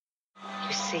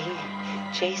You see,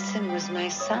 Jason was my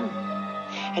son,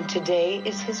 and today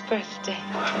is his birthday.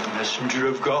 I'm a messenger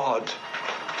of God.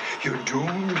 You're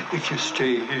doomed if you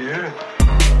stay here.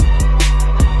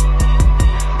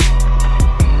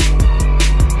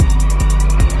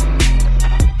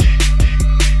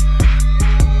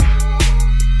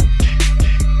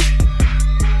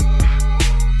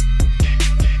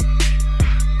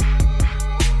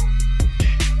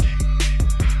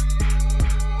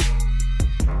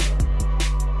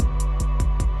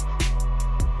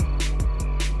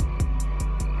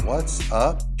 What's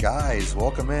up, guys?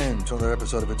 Welcome in to another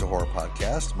episode of It's a Horror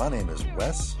Podcast. My name is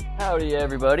Wes. Howdy,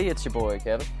 everybody. It's your boy,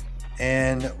 Kevin.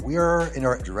 And we are in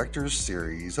our Directors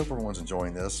Series. Hope everyone's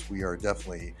enjoying this. We are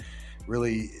definitely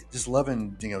really just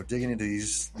loving, digging into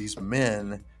these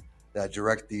men that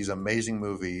direct these amazing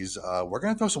movies. We're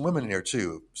going to throw some women in here,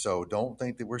 too. So don't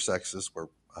think that we're sexist.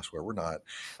 I swear we're not.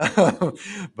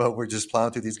 But we're just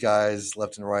plowing through these guys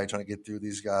left and right, trying to get through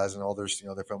these guys and all their,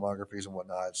 their filmographies and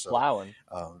whatnot. So Plowing.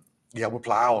 Yeah, we're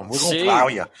plowing. We're going to plow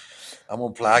you. I'm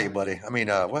going to plow you, buddy. I mean,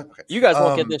 what? Okay. You guys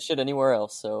won't get this shit anywhere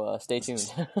else, so stay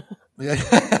tuned.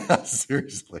 Yeah,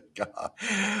 seriously, God.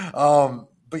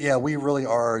 But yeah, we really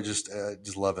are just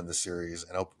loving the series,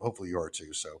 and hopefully you are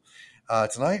too. So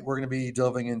tonight we're going to be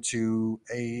delving into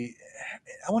I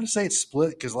want to say it's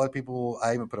split because a lot of people,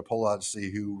 I even put a poll out to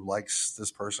see who likes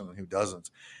this person and who doesn't.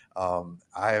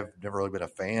 I've never really been a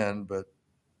fan, but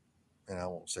and I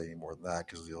won't say any more than that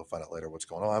because you'll find out later what's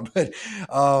going on. But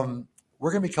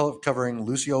we're going to be covering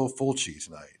Lucio Fulci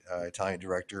tonight. Italian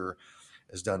director,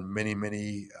 has done many,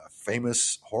 many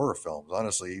famous horror films.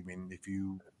 Honestly, I mean, if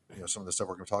you some of the stuff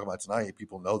we're going to talk about tonight,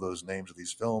 people know those names of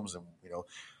these films, and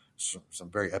some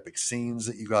very epic scenes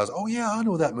that you guys. Oh yeah, I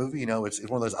know that movie. It's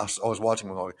one of those. I was watching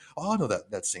them going, oh, I know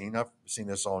that scene. I've seen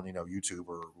this on YouTube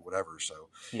or whatever. So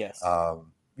yes,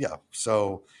 yeah.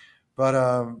 So. But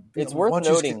it's worth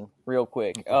noting real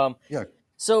quick. Yeah.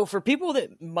 So for people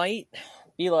that might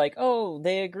be like, "Oh,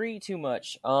 they agree too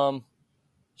much,"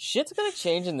 shit's gonna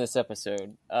change in this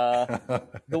episode. The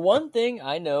one thing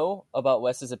I know about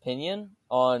Wes's opinion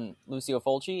on Lucio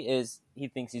Fulci is he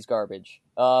thinks he's garbage.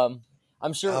 I'm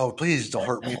sure. Oh, please don't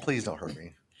hurt me! Please don't hurt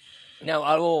me. Now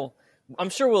I'm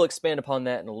sure we'll expand upon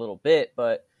that in a little bit,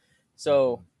 but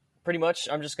so pretty much,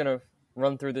 I'm just gonna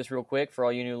run through this real quick for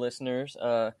all you new listeners.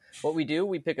 What we do,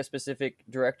 we pick a specific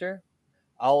director.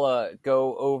 I'll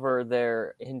go over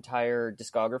their entire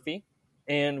discography,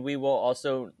 and we will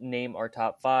also name our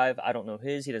top 5. I don't know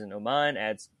his, he doesn't know mine.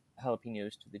 Adds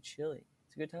jalapenos to the chili.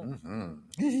 It's a good time.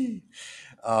 Mm-hmm.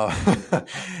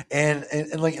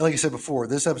 And like I said before,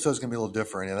 this episode is going to be a little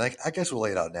different, and I guess we'll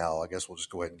lay it out now. I guess we'll just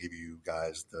go ahead and give you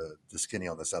guys the skinny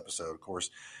on this episode. Of course,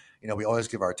 we always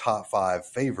give our top 5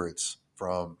 favorites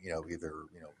from either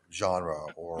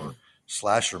genre or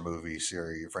slasher movie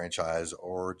series franchise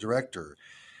or director.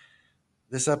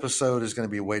 This episode is going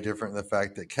to be way different in the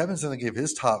fact that Kevin's going to give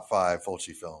his top 5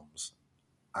 Fulci films.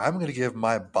 I'm going to give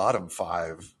my bottom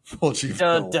 5 Fulci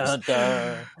films. Dun,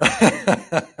 dun.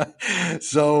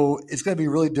 So it's going to be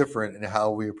really different in how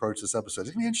we approach this episode.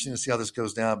 It's going to be interesting to see how this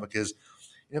goes down because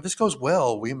if this goes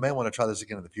well, we may want to try this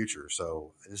again in the future.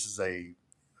 So this is a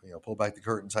pull back the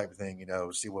curtain type of thing,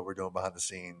 see what we're doing behind the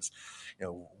scenes,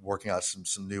 working out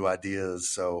some new ideas.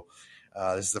 So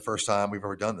this is the first time we've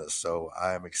ever done this. So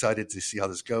I'm excited to see how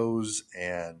this goes.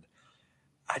 And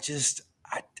I'm just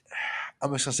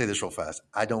going to say this real fast.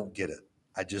 I don't get it.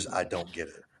 I don't get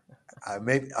it. I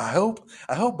hope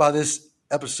by this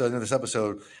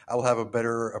episode, I will have a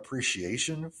better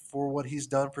appreciation for what he's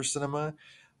done for cinema.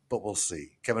 But we'll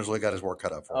see. Kevin's really got his work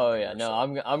cut out for him. Oh yeah, no, so.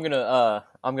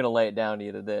 I'm gonna lay it down to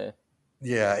you today.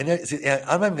 Yeah, and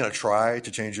I'm not even gonna try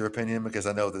to change your opinion because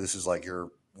I know that this is like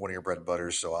one of your bread and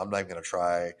butters. So I'm not even gonna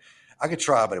try. I could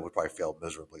try, but it would probably fail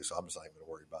miserably. So I'm just not even gonna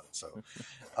worry about it. So,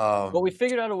 well, we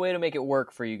figured out a way to make it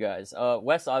work for you guys.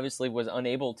 Wes obviously was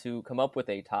unable to come up with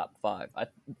a top 5.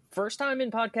 First time in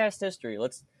podcast history.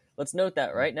 Let's note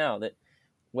that right now that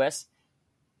Wes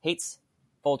hates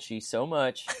Fulci so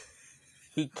much.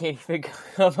 He can't even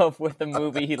come up with a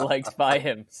movie he likes by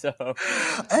him. So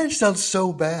that sounds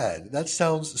so bad. The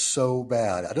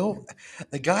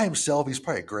guy himself, he's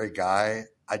probably a great guy.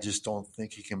 I just don't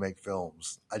think he can make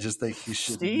films. I just think he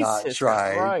should not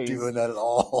try doing that at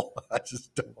all. I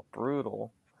just don't.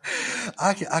 Brutal.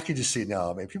 I can just see it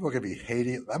now. I mean, people are going to be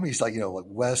hating. I mean, it's like, like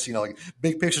Wes, like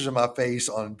big pictures of my face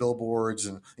on billboards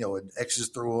and, and X's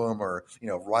through them or,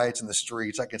 riots in the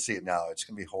streets. I can see it now. It's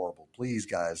going to be horrible. Please,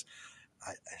 guys.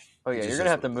 You're going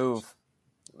to have to move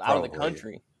out of the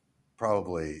country.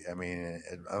 Probably. I mean,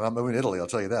 I'm moving to Italy, I'll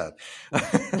tell you that.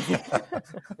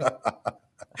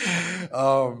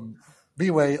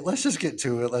 Anyway, let's just get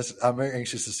to it. I'm very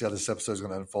anxious to see how this episode is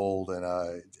going to unfold, and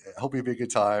I hope it'll be a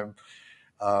good time.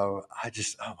 Oh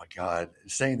my God,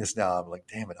 saying this now, I'm like,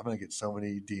 damn it, I'm going to get so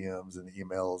many DMs and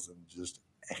emails and just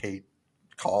hate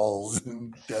calls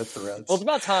and death threats. Well, it's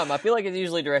about time. I feel like it's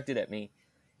usually directed at me.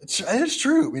 It's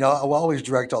true. I'll always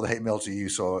direct all the hate mail to you.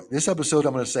 So this episode,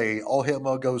 I'm going to say all hate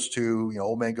mail goes to,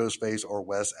 Old Man Ghostface or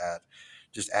Wes at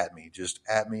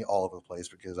me all over the place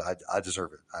because I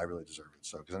deserve it. I really deserve it.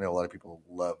 So, because I know a lot of people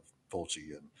love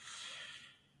Fulci and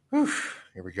whew,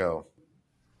 here we go.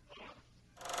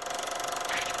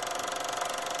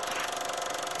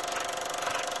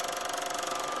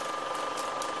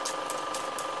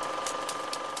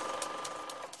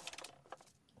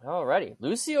 Alrighty,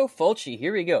 Lucio Fulci,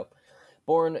 here we go.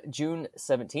 Born June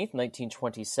 17th,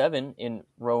 1927 in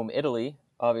Rome, Italy.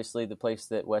 Obviously the place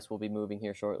that Wes will be moving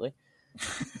here shortly.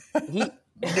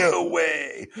 No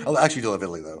way. I actually do love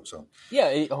Italy though, so. Yeah,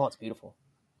 it's beautiful.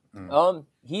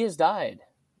 He has died.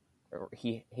 Or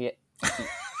he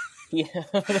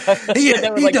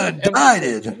done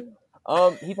died.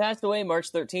 He passed away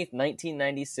March 13th,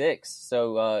 1996.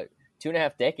 So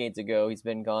 2.5 decades ago he's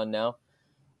been gone now.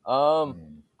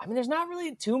 I mean, there's not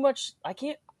really too much.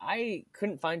 I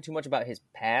couldn't find too much about his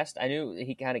past. I knew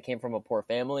he kind of came from a poor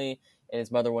family, and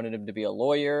his mother wanted him to be a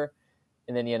lawyer,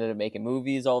 and then he ended up making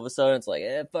movies. All of a sudden, it's like,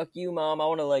 fuck you, mom. I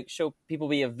want to show people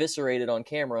be eviscerated on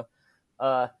camera.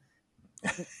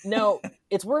 Now,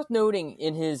 it's worth noting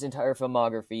in his entire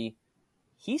filmography,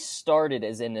 he started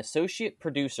as an associate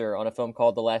producer on a film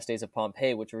called The Last Days of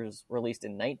Pompeii, which was released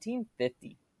in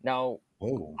 1950. Now,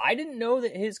 whoa. I didn't know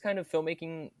that his kind of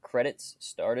filmmaking credits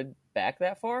started back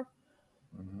that far.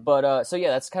 Mm-hmm. But, so yeah,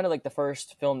 that's kind of like the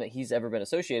first film that he's ever been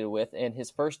associated with. And his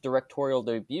first directorial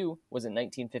debut was in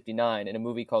 1959 in a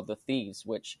movie called The Thieves,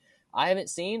 which I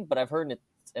haven't seen, but I've heard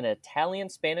it's an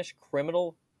Italian-Spanish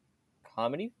criminal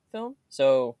comedy film.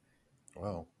 So,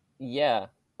 wow. Yeah,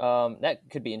 that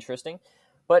could be interesting.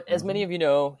 But as many of you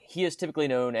know, he is typically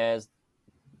known as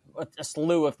a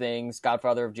slew of things: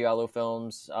 Godfather of Giallo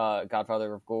films,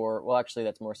 Godfather of Gore. Well, actually,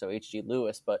 that's more so H.G.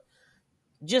 Lewis. But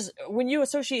just when you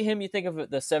associate him, you think of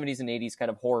the 70s and 80s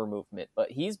kind of horror movement.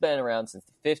 But he's been around since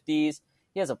the 50s.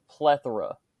 He has an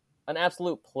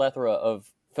absolute plethora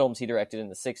of films he directed in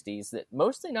the 60s that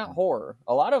mostly not horror.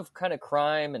 A lot of kind of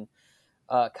crime and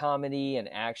comedy and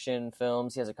action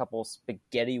films. He has a couple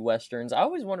spaghetti westerns. I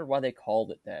always wondered why they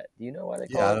called it that. Do you know why they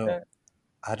called it that?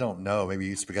 I don't know. Maybe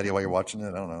you eat spaghetti while you're watching it.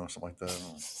 I don't know. Something like that.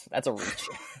 That's a reach.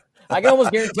 I can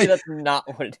almost guarantee that's not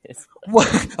what it is. Well,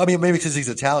 I mean, maybe because he's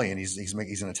Italian. He's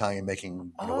an Italian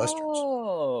making westerns.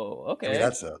 Oh, okay. Maybe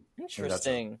that's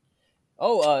interesting.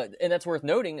 Oh, and that's worth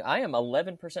noting. I am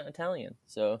 11% Italian.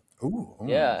 So,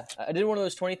 yeah, I did one of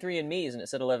those 23andMe's, and it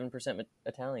said 11%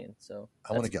 Italian. So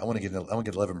I want to get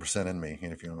 11% in me.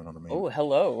 If you know what I mean. Oh,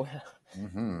 hello.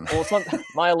 Mm-hmm. Well, it's not,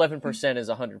 my 11% is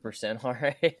 100%. All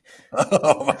right.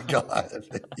 Oh my God.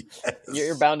 Yes.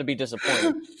 You're bound to be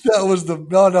disappointed. That was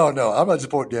no. I'm not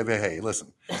disappointed. Hey,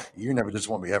 listen, you never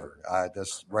disappoint me ever.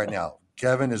 That's right now.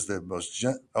 Kevin is the most.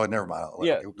 Oh, never mind.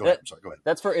 Yeah, go ahead. I'm sorry. Go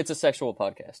ahead. It's a sexual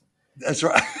podcast. That's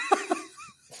right.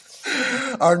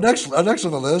 Our next on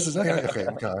the list is okay.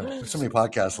 There's so many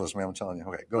podcast lists, man. I'm telling you.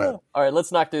 Okay, go ahead. All right,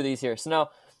 let's knock through these here. So now,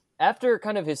 after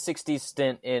kind of his 60s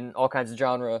stint in all kinds of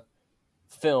genre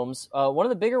films, one of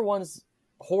the bigger ones,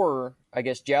 horror, I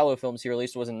guess, giallo films he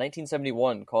released was in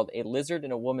 1971 called A Lizard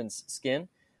in a Woman's Skin.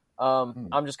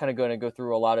 I'm just kind of going to go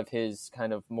through a lot of his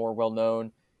kind of more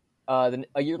well-known. Then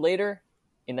a year later,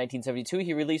 in 1972,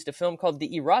 he released a film called The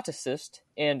Eroticist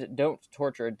and Don't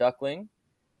Torture a Duckling.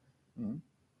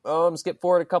 Skip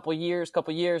forward a couple years,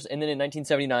 and then in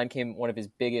 1979 came one of his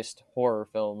biggest horror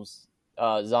films,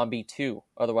 Zombie 2,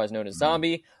 otherwise known as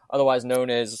Zombie, otherwise known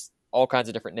as all kinds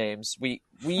of different names. We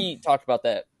talked about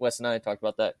that. Wes and I talked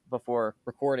about that before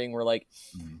recording. We're like,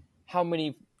 how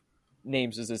many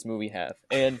names does this movie have?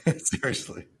 And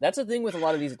seriously, that's the thing with a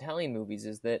lot of these Italian movies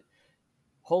is that,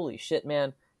 holy shit,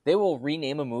 man, they will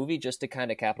rename a movie just to kind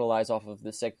of capitalize off of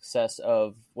the success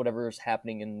of whatever's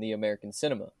happening in the American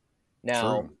cinema.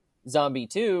 Now, Zombie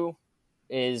 2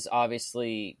 is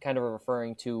obviously kind of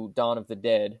referring to Dawn of the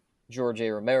Dead, George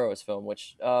A. Romero's film,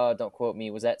 which, don't quote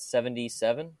me, was that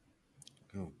 77?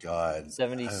 Oh, God.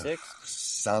 76?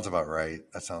 Sounds about right.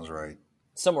 That sounds right.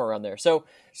 Somewhere around there. So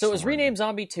it was renamed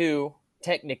Zombie 2,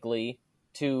 technically,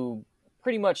 to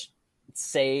pretty much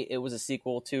say it was a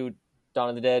sequel to Dawn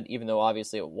of the Dead, even though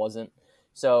obviously it wasn't.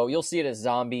 So you'll see it as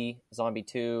Zombie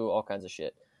 2, all kinds of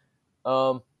shit.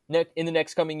 In the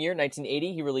next coming year,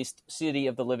 1980, he released City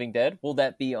of the Living Dead. Will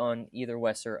that be on either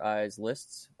Wes or I's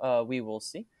lists? We will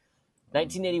see.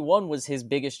 1981 was his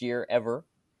biggest year ever.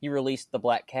 he released The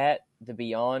Black Cat, The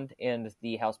Beyond, and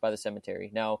The House by the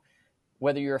Cemetery. Now,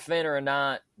 whether you're a fan or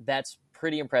not, that's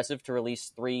pretty impressive to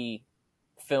release 3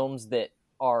 films that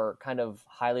are kind of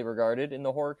highly regarded in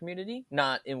the horror community.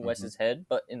 Not in Wes's head,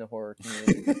 but in the horror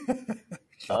community.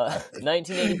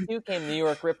 1982 came New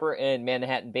York Ripper and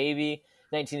Manhattan Baby.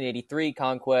 1983,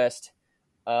 Conquest.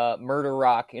 Murder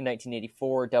Rock in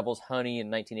 1984. Devil's Honey in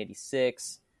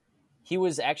 1986. He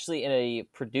was actually a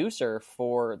producer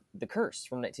for The Curse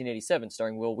from 1987,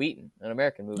 starring Will Wheaton, an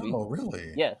American movie. Oh,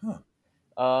 really? Yeah. Huh.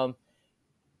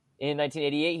 In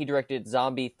 1988, he directed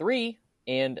Zombie 3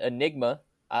 and Enigma.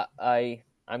 I'm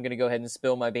going to go ahead and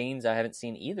spill my beans. I haven't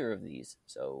seen either of these.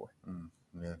 So,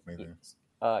 Yeah, maybe.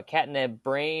 Catnip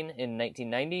Brain in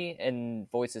 1990 and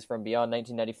Voices from Beyond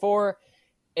 1994.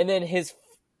 And then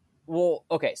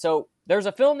so there's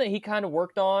a film that he kind of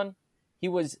worked on. He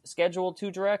was scheduled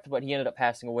to direct, but he ended up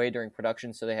passing away during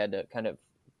production, so they had to kind of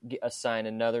assign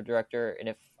another director. And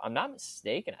if I'm not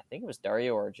mistaken, I think it was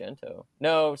Dario Argento.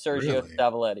 No, Sergio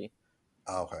Savaletti.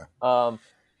 Oh, okay.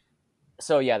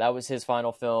 So yeah, that was his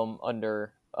final film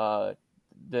under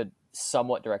the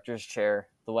somewhat director's chair,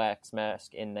 The Wax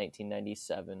Mask, in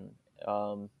 1997.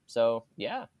 So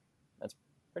yeah, that's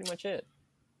pretty much it.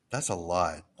 That's a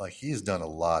lot. Like, he's done a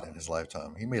lot in his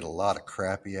lifetime. He made a lot of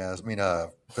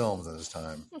films in his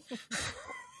time.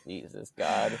 Jesus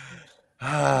God. It's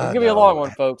going to be a long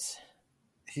one, folks.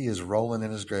 He is rolling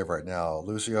in his grave right now.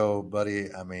 Lucio,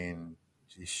 buddy, I mean,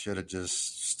 he should have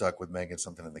just stuck with making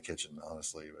something in the kitchen,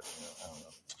 honestly. But, I don't know.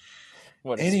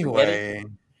 What, anyway,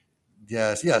 spaghetti?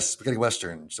 yes, spaghetti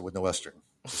Western, so with no Western.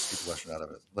 Just keep the Western out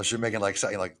of it. Unless you're making like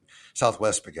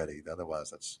Southwest spaghetti.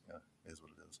 Otherwise, that's is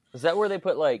what it is. Is that where they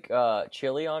put like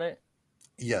chili on it?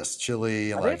 Yes,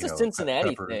 chili. And I think it's a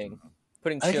Cincinnati thing.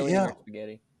 Putting chili in your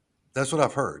spaghetti. That's what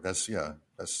I've heard. I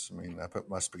put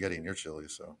my spaghetti in your chili,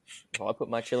 so. Well, I put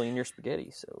my chili in your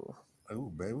spaghetti, so. Oh,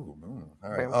 baby. All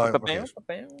right. Okay.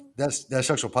 That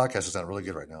sexual podcast is sounding really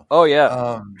good right now. Oh,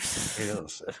 yeah. It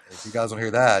is. If you guys don't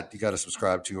hear that, you got to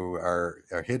subscribe to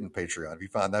our hidden Patreon. If you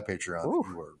find that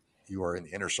Patreon, you are in the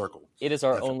inner circle. It is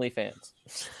our OnlyFans.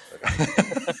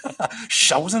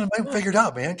 Shows and I figured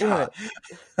out, man. God.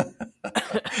 Oh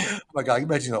my God, you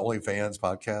imagine an OnlyFans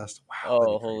podcast? Wow.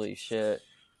 Oh, holy shit.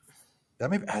 That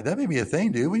may be a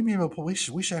thing, dude. We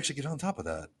should actually get on top of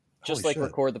that. Just holy shit.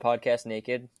 Record the podcast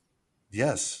naked.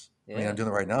 Yes. Yeah. I mean, I'm doing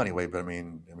it right now anyway, but I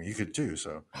mean, you could too,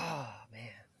 so. Oh,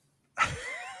 man.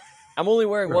 I'm only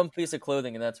wearing one piece of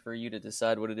clothing, and that's for you to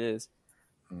decide what it is.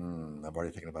 I'm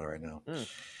already thinking about it right now.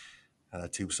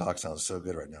 That tube sock sounds so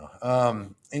good right now.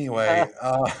 Anyway.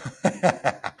 All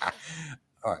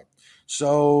right.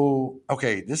 So,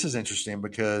 okay, this is interesting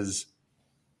because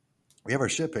we have our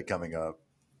shit pick coming up.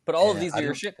 But all of these are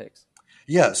your shit picks.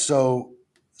 Yeah, so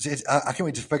I can't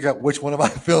wait to figure out which one of my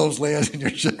films lands in your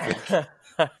shit pick.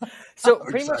 So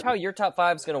pretty much how your top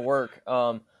 5 is going to work.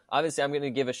 Obviously, I'm going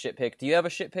to give a shit pick. Do you have a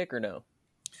shit pick or no?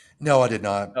 No, I did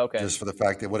not. Okay. Just for the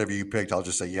fact that whatever you picked, I'll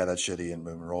just say, yeah, that's shitty and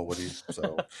roll with you.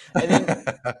 So.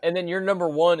 and then your number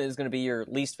 1 is going to be your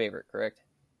least favorite, correct?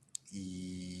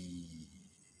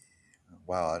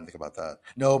 Wow, I didn't think about that.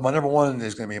 No, my number 1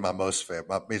 is going to be my most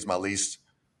favorite. Is my least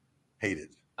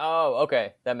hated. Oh,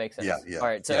 okay. That makes sense. Yeah. All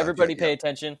right, so everybody pay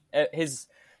attention. His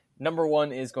number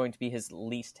 1 is going to be his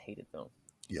least hated film.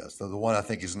 Yes, the one I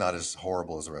think is not as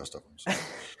horrible as the rest of them. So.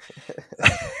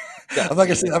 I'm not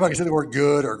gonna say the word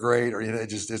good or great or it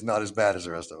just is not as bad as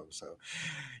the rest of them. So,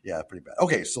 yeah, pretty bad.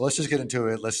 Okay, so let's just get into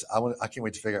it. I can't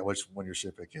wait to figure out which one your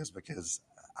shit pick is because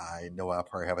I know I'll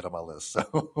probably have it on my list.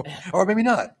 So, or maybe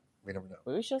not. We never know.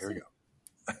 We shall see. Here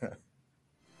we go.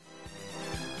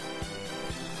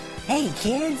 Hey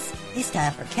kids, it's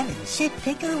time for Kevin's Shit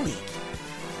Pick of the Week.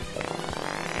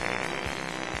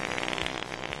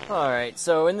 Alright,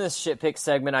 so in this shit pick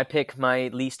segment, I pick my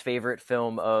least favorite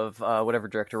film of whatever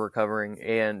director we're covering.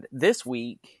 And this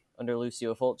week, under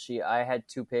Lucio Fulci, I had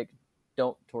to pick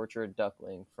Don't Torture a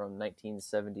Duckling from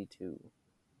 1972.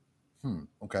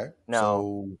 Okay. Now,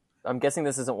 so, I'm guessing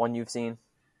this isn't one you've seen?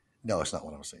 No, it's not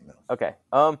one I've seen, no. Okay.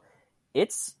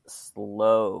 It's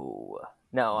slow.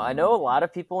 Now, I know a lot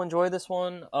of people enjoy this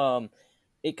one.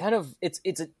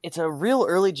 It's a real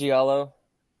early giallo,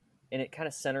 and it kind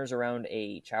of centers around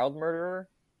a child murderer.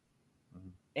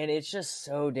 And it's just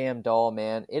so damn dull,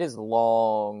 man. It is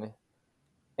long.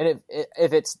 And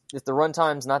if the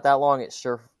runtime's not that long, it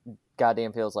sure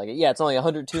goddamn feels like it. Yeah, it's only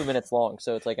 102 minutes long,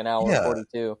 so it's like an hour and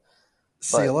 42.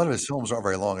 See, a lot of his films aren't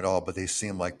very long at all, but they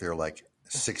seem like they're like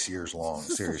 6 years long.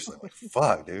 Seriously. Like,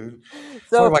 fuck, dude.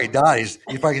 So if he dies,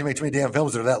 he's probably going to make too many damn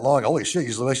films that are that long. Holy shit,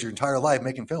 you waste your entire life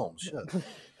making films. Shit.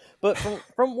 But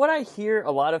from what I hear,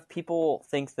 a lot of people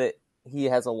think that he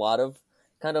has a lot of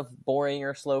kind of boring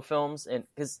or slow films, and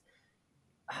because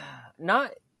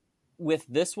not with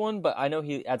this one, but I know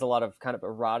he adds a lot of kind of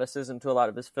eroticism to a lot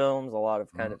of his films, a lot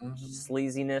of kind of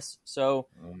sleaziness, so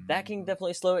that can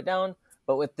definitely slow it down.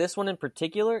 But with this one in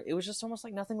particular, it was just almost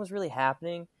like nothing was really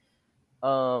happening.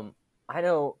 I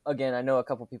know a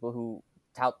couple people who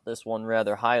tout this one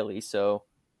rather highly, so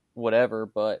whatever,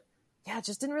 but yeah, it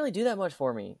just didn't really do that much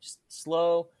for me. Just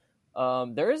slow.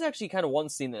 There is actually kind of one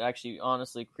scene that actually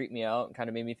honestly creeped me out and kind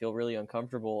of made me feel really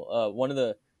uncomfortable. One of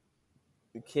the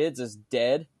kids is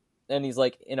dead, and he's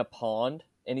like in a pond,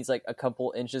 and he's like a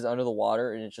couple inches under the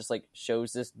water, and it just like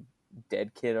shows this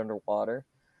dead kid underwater.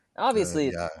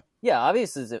 Obviously,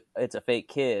 obviously it's a fake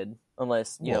kid,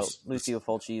 unless Lucio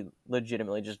Fulci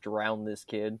legitimately just drowned this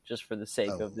kid just for the sake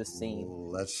of this scene.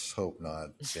 Let's hope not.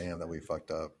 Damn, that we fucked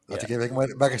up. Not to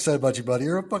get back I said about you, buddy.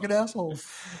 You're a fucking asshole.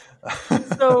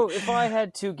 So if I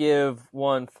had to give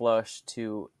one flush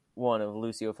to one of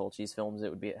Lucio Fulci's films, it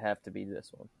would have to be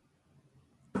this one.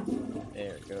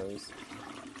 There it goes.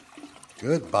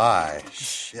 Goodbye.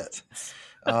 Shit.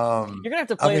 You're gonna have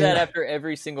to play that after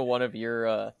every single one of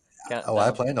your.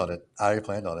 I planned on it. I already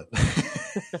planned on it.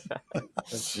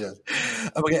 Shit.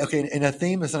 Okay. And a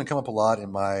theme that's going to come up a lot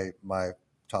in my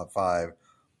top 5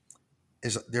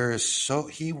 is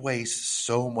he wastes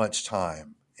so much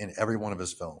time in every one of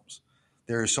his films.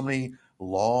 There are so many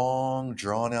long,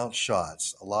 drawn out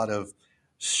shots. A lot of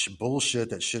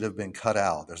bullshit that should have been cut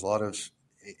out. There's a lot of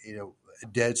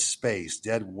dead space,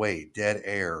 dead weight, dead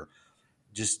air,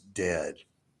 just dead.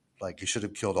 Like, you should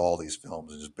have killed all these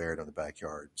films and just buried them in the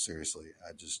backyard. Seriously,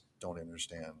 I just don't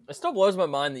understand. It still blows my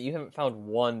mind that you haven't found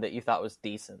one that you thought was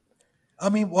decent. I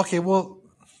mean, okay, well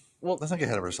let's not get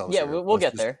ahead of ourselves. Yeah, here. we'll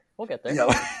get there. We'll get there. Yeah.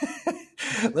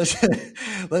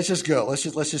 let's just go. Let's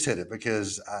just hit it,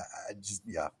 because I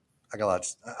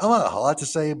got a lot to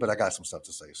say, but I got some stuff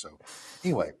to say. So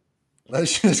anyway,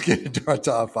 let's just get into our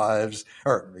top 5s,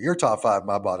 or your top 5,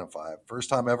 my bottom 5. First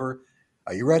time ever.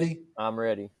 Are you ready? I'm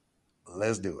ready.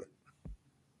 Let's do it.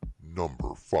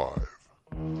 Number 5.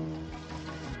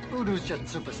 Voodoo's just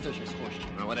superstitious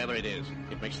horseshit. Now, whatever it is,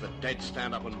 it makes the dead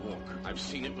stand up and walk. I've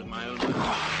seen it with my own eyes.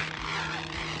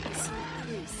 He saw a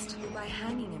priest who, by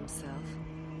hanging himself,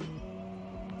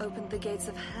 opened the gates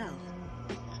of hell.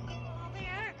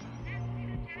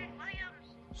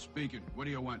 Speaking. What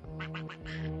do you want?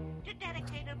 To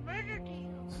dedicate a murder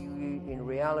to you. In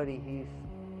reality,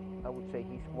 I would say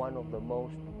he's one of the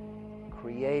most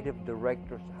creative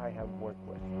directors I have worked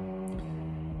with.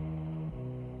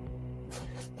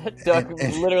 That duck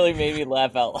literally made me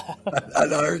laugh out loud. I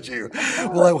heard you.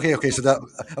 Well, okay.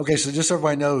 So just so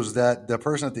everybody knows that the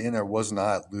person at the end there was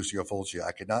not Lucio Fulci.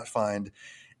 I could not find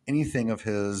anything of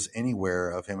his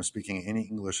anywhere of him speaking any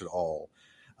English at all.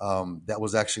 That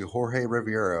was actually Jorge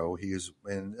Riviero. He was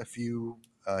in a few.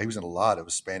 He was in a lot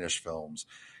of Spanish films.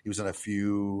 He was in a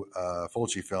few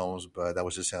Fulci films, but that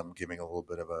was just him giving a little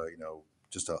bit of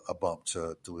just a bump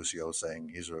to Lucio,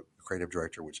 saying he's a creative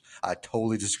director, which I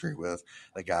totally disagree with.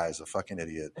 The guy is a fucking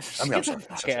idiot. I mean, I'm sorry.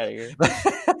 Get out of here.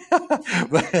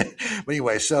 but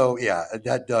anyway, so yeah,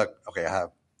 that duck. Okay,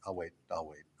 I'll wait.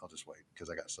 I'll just wait because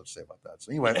I got stuff to say about that.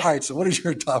 So anyway, all right. So what is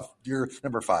your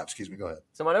number 5? Excuse me. Go ahead.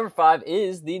 So my number 5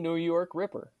 is the New York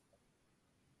Ripper.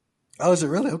 Oh, is it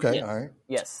really? Okay. Yes. All right.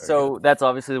 Yes. Very so good. That's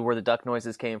obviously where the duck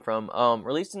noises came from.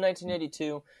 Released in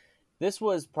 1982. This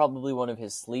was probably one of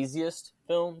his sleaziest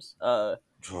films.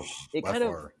 It kind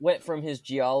of went from his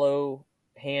giallo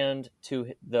hand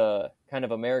to the kind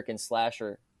of American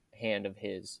slasher hand of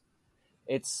his.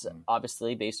 It's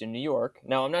obviously based in New York.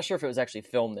 Now, I'm not sure if it was actually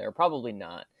filmed there. Probably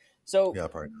not. So yeah,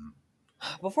 probably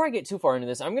not. Before I get too far into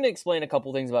this, I'm going to explain a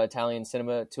couple things about Italian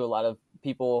cinema to a lot of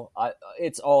people.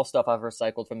 It's all stuff I've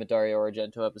recycled from the Dario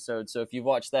Argento episode. So if you've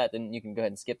watched that, then you can go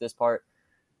ahead and skip this part.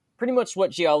 Pretty much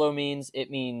what giallo means,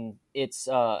 it's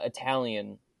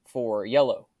Italian for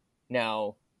yellow.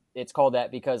 Now, it's called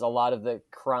that because a lot of the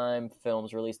crime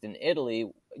films released in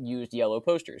Italy used yellow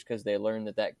posters because they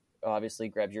learned that obviously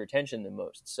grabs your attention the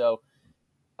most. So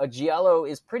a giallo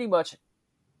is pretty much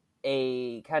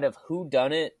a kind of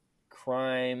whodunit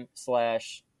crime /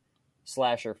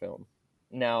 slasher film.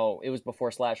 Now, it was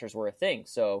before slashers were a thing,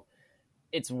 so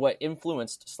it's what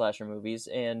influenced slasher movies,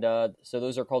 and so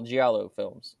those are called giallo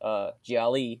films.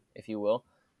 Gialli, if you will,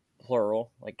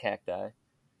 plural, like cacti.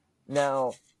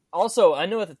 Now, also, I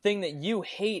know the thing that you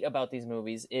hate about these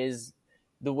movies is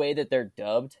the way that they're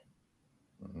dubbed.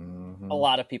 Mm-hmm. A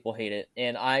lot of people hate it,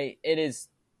 and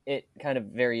it kind of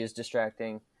is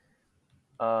distracting.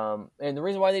 And the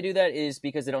reason why they do that is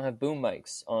because they don't have boom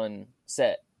mics on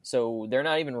set. So they're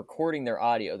not even recording their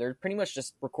audio. They're pretty much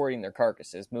just recording their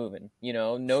carcasses moving.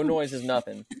 No noises,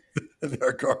 nothing.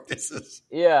 Their carcasses.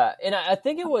 Yeah, and I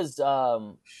think it was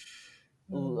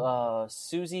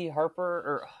Susie Harper,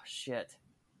 or shit.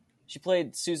 She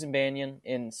played Susan Bannion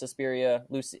in Suspiria.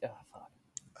 Lucy. Oh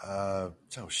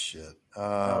fuck. Shit. I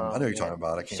know what you're talking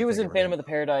about. I can't. She was in Phantom of the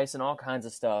Paradise and all kinds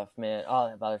of stuff, man. Oh,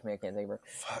 that bothers me. I can't think of her.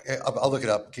 Fuck. I'll look it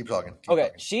up. Keep talking.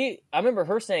 Okay. I remember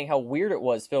her saying how weird it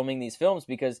was filming these films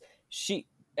because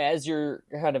as you're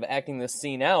kind of acting this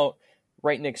scene out,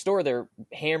 right next door, they're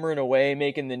hammering away,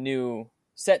 making the new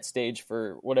set stage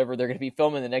for whatever they're going to be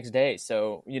filming the next day.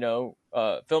 So,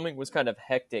 filming was kind of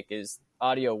hectic as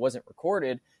audio wasn't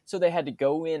recorded. So they had to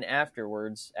go in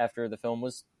afterwards, after the film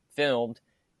was filmed,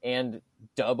 and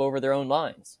dub over their own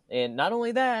lines. And not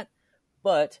only that,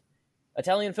 but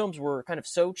Italian films were kind of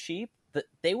so cheap that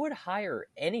they would hire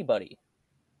anybody,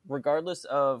 regardless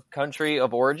of country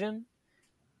of origin,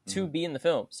 to be in the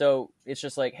film. So it's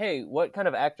just like, hey, what kind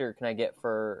of actor can I get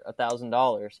for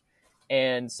 $1,000?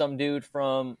 And some dude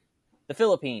from the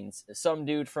Philippines, some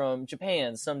dude from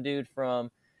Japan, some dude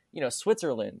from,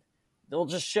 Switzerland. They'll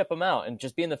just ship them out and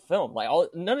just be in the film. Like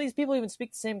none of these people even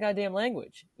speak the same goddamn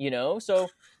language, So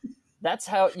that's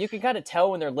how you can kind of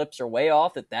tell when their lips are way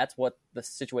off that that's what the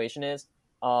situation is.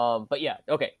 But yeah,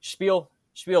 okay, spiel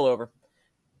over.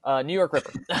 New York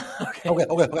Ripper. Okay.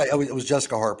 It was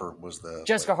Jessica Harper.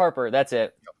 Jessica Harper? That's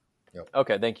it. Yep.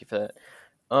 Okay, thank you for that.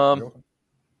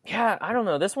 Yeah, I don't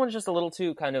know. This one's just a little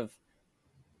too kind of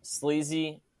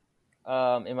sleazy.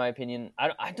 In my opinion,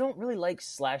 I don't really like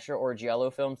slasher or giallo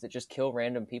films that just kill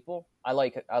random people. I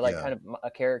like kind of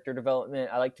a character development.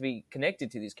 I like to be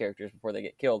connected to these characters before they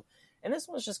get killed. And this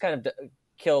one's just kind of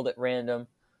killed at random.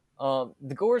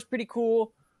 The gore is pretty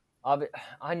cool.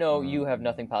 I know you have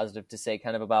nothing positive to say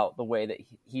kind of about the way that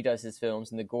he does his films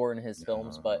and the gore in his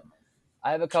films, but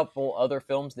I have a couple other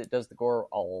films that does the gore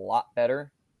a lot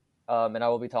better. And I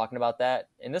will be talking about that.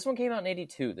 And this one came out in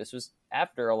 1982. This was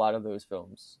after a lot of those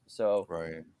films. So,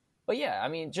 right. But yeah, I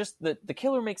mean, just the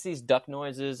killer makes these duck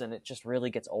noises, and it just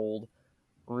really gets old,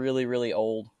 really, really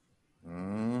old.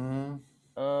 I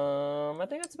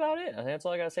think that's about it. I think that's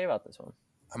all I got to say about this one.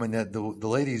 I mean, the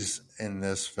ladies in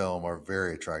this film are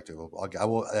very attractive. I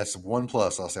will. That's one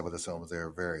plus I'll say about this film is they're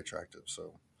very attractive.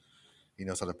 So he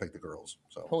knows how to pick the girls.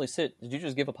 So holy shit! Did you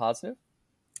just give a positive?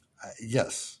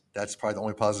 Yes. That's probably the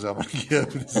only positive I'm going to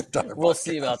give. This entire We'll podcast.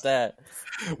 See about that.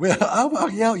 Well,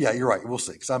 yeah, you're right. We'll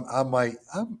see. Because I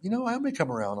may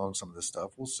come around on some of this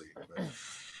stuff. We'll see. But,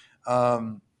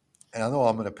 and I know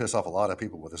I'm going to piss off a lot of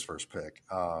people with this first pick.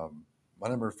 My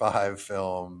number 5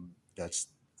 film I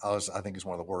think is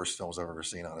one of the worst films I've ever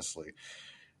seen. Honestly,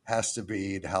 has to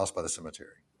be The House by the Cemetery.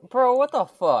 Bro, what the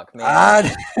fuck, man?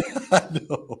 I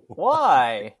know.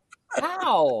 Why?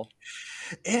 How?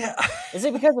 Yeah. Is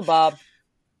it because of Bob?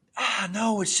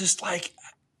 No, it's just like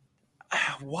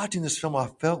watching this film. I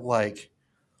felt like,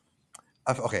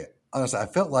 honestly, I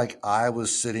felt like I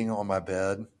was sitting on my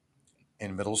bed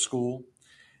in middle school,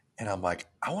 and I'm like,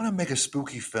 I want to make a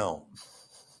spooky film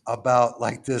about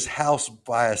like this house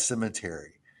by a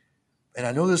cemetery, and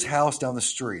I know this house down the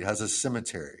street has a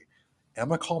cemetery, and I'm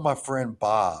gonna call my friend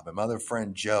Bob and my other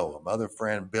friend Joe and my other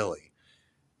friend Billy,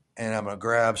 and I'm gonna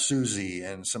grab Susie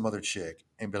and some other chick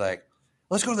and be like,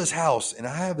 let's go to this house, and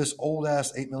I have this old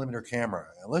ass 8mm camera,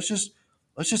 and let's just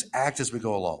act as we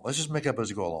go along. Let's just make up as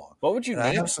we go along. What would you name?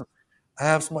 I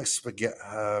have some like spaghetti,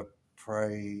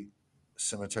 probably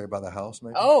Cemetery by the House,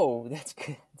 maybe. Oh, that's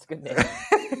good. That's a good name.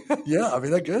 Yeah, I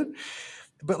mean that's good,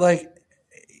 but like,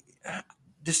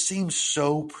 this seems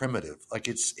so primitive. Like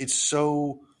it's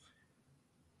so.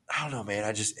 I don't know,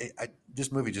 man.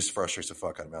 This movie just frustrates the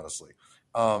fuck out of me, honestly.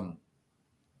 I'm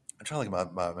trying to look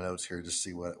at my notes here to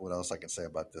see what else I can say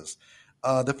about this.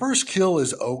 The first kill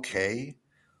is okay.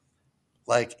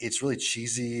 Like, it's really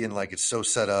cheesy and, like, it's so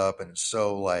set up and it's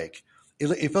so, like,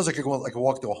 it feels like you're going, like, a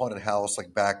walk through a haunted house,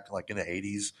 like, back, like, in the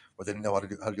 80s where they didn't know how to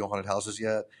do haunted houses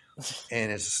yet.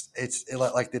 And it's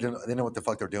like they didn't know what the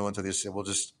fuck they're doing. So they said, we'll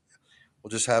just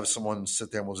have someone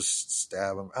sit there and we'll just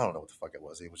stab them. I don't know what the fuck it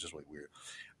was. It was just really weird.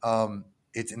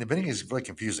 In the beginning, it's really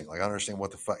confusing. Like, I don't understand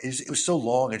what the fuck. It was so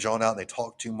long and drawn out, and they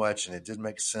talked too much, and it didn't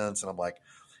make sense. And I'm like,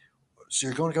 so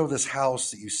you're going to go to this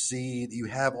house that you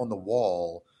have on the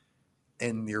wall,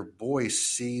 and your boy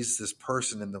sees this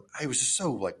person in the. I was just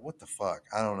so like, what the fuck?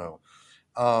 I don't know.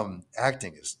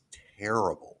 Acting is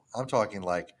terrible. I'm talking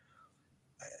like,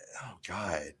 oh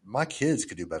God, my kids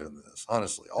could do better than this.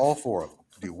 Honestly, all 4 of them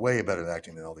could do way better at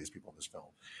acting than all these people in this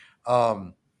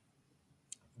film.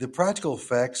 The practical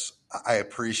effects, I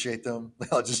appreciate them.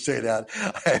 I'll just say that.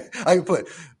 I put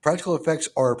practical effects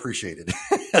are appreciated.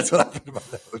 That's what I put in my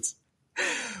notes.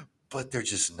 But they're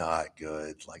just not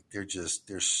good. Like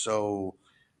they're so.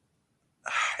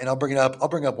 And I'll bring up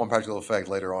one practical effect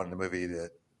later on in the movie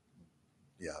that,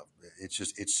 yeah,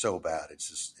 it's so bad.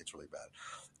 It's really bad.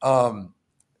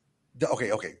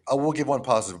 Okay. I will give one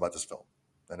positive about this film.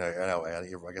 I know.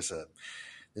 Like I said,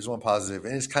 there's one positive,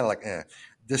 and it's kind of like,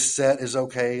 this set is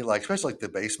okay. Like especially like the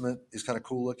basement is kind of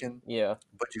cool looking. Yeah.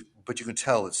 But you can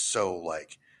tell it's so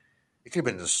like it could have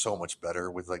been just so much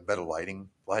better with like better lighting.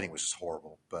 Lighting was just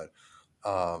horrible. But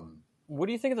what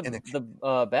do you think of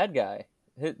the bad guy?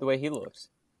 The way he looks.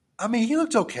 I mean, he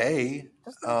looked okay.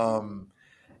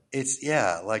 It's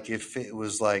like if it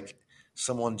was like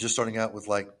someone just starting out with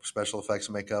like special effects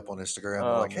and makake on Instagram,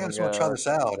 they're like, "Hey, I just want to try this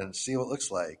out and see what it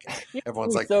looks like."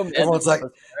 Everyone's like,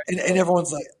 and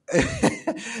everyone's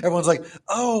like,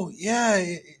 "Oh yeah,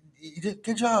 you did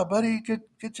good job, buddy.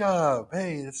 Good job.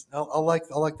 Hey, I like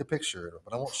the picture,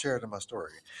 but I won't share it in my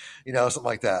story, something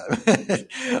like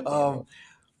that."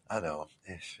 I know,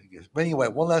 but anyway,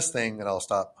 one last thing, and I'll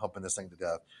stop humping this thing to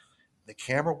death. The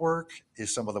camera work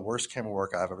is some of the worst camera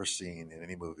work I've ever seen in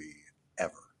any movie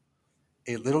ever.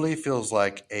 It literally feels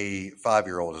like a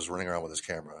 5-year-old is running around with his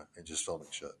camera and just filming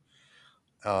shit.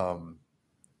 I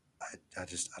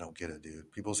don't get it,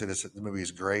 dude. People say the movie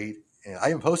is great, and I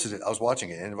even posted it. I was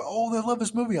watching it, and they love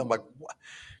this movie. I'm like, what?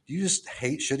 Do you just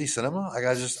hate shitty cinema? Like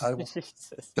I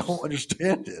don't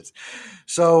understand it.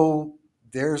 So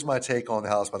there's my take on The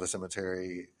House by the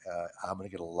Cemetery. I'm going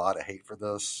to get a lot of hate for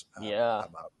this. Yeah.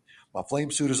 My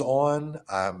flame suit is on.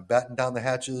 I'm batting down the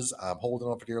hatches. I'm holding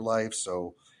on for dear life.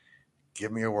 So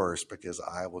give me a worse because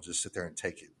I will just sit there and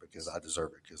take it because I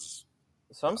deserve it.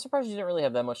 So I'm surprised you didn't really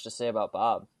have that much to say about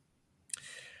Bob.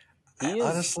 He is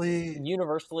honestly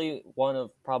universally one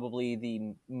of probably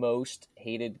the most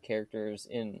hated characters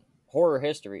in horror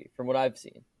history from what I've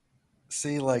seen.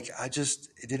 See, like it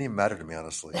didn't even matter to me,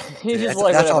 honestly. Just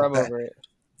like whatever, I'm over it.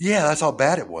 Yeah, that's how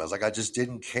bad it was. Like I just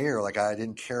didn't care. Like I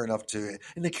didn't care enough to,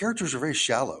 and the characters were very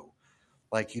shallow.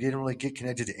 Like you didn't really get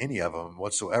connected to any of them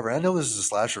whatsoever. I know this is a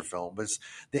slasher film, but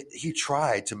he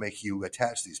tried to make you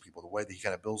attach to these people. The way that he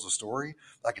kind of builds a story,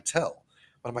 I could tell.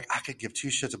 But I'm like, I could give two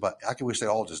shits about. I could wish they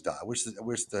all just die. I wish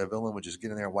the villain would just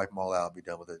get in there and wipe them all out, and be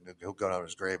done with it. And he'll go down to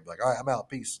his grave, and be like, all right, I'm out,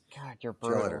 peace. God, you're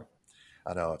brutal.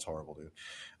 I know it's horrible, dude.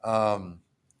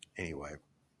 Anyway,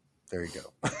 there you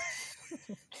go.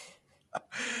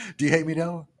 Do you hate me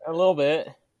now? A little bit.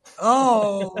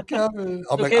 Oh, Kevin.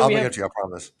 I'll make it to you, I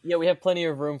promise. Yeah, we have plenty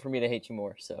of room for me to hate you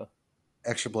more. So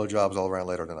extra blowjobs all around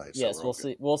later tonight. Yes, so we'll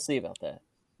see. We'll see about that.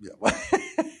 Yeah.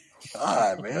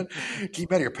 God, man.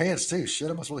 Keep out of your pants too. Shit,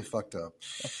 I must really fucked up.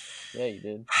 Yeah, you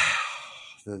did.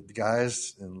 The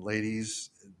guys and ladies,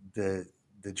 the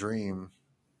dream,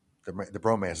 the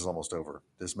bromance is almost over.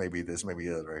 This may be it right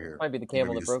here. Might be the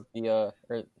camel that broke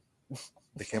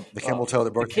the camel toe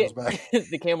that broke the camel's back.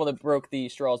 The camel that broke the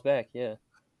straw's back. Yeah.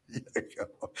 There you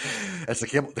go. That's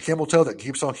the camel toe that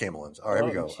keeps on cameling. All right,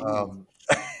 here we go.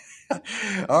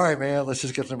 All right, man. Let's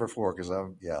just get to number 4 because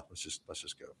let's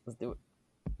just go. Let's do it.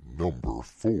 Number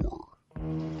 4.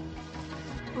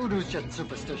 Voodoo's just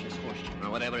superstitious horseshit.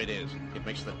 Now, whatever it is, it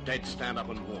makes the dead stand up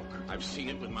and walk. I've seen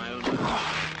it with my own eyes.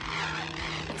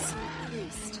 The saw a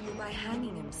priest who, by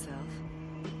hanging himself,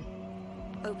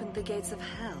 opened the gates of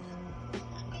hell.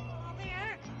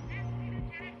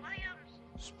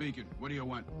 Speaking. What do you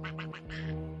want?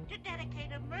 To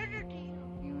dedicate a murder to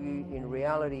you. In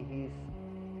reality,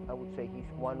 I would say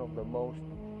he's one of the most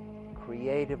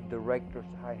creative directors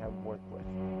I have worked with.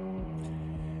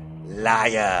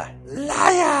 Liar!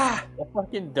 The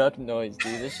fucking duck noise,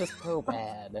 dude. It's just so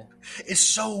bad. It's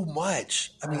so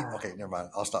much. I mean, okay, never mind.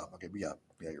 I'll stop. Okay, but yeah,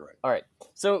 you're right. All right.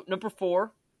 So number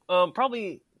 4,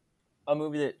 probably a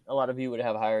movie that a lot of you would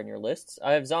have higher in your lists.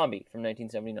 I have Zombie from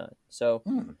 1979. So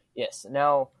yes.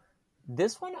 Now,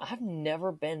 this one I've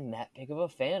never been that big of a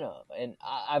fan of, and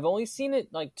I've only seen it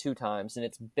like 2 times, and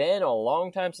it's been a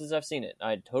long time since I've seen it.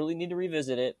 I totally need to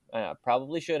revisit it. I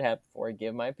probably should have before I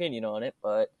give my opinion on it,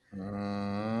 but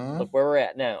look where we're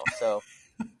at now. So,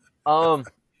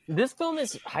 this film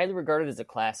is highly regarded as a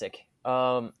classic.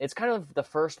 It's kind of the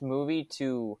first movie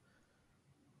to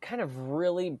kind of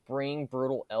really bring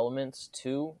brutal elements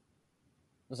to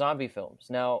zombie films.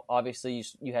 Now, obviously,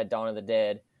 you had Dawn of the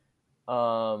Dead.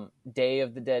 Day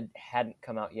of the Dead hadn't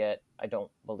come out yet, I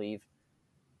don't believe.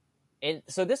 And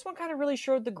so this one kind of really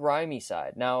showed the grimy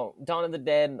side. Now, Dawn of the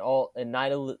Dead and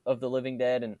Night of the Living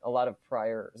Dead and a lot of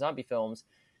prior zombie films,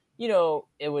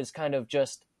 it was kind of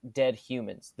just dead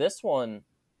humans. This one,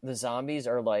 the zombies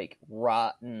are like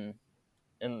rotten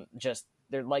and just,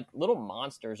 they're like little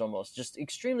monsters almost, just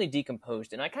extremely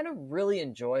decomposed. And I kind of really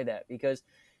enjoy that because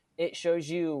it shows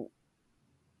you,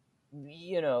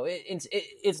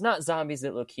 it's not zombies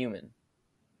that look human.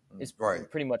 Is right.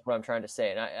 pretty much what I'm trying to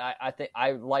say, and I think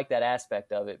I like that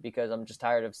aspect of it because I'm just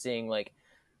tired of seeing like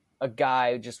a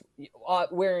guy just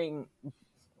wearing.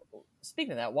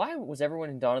 Speaking of that, why was everyone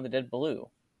in Dawn of the Dead blue?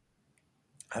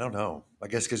 I don't know. I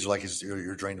guess because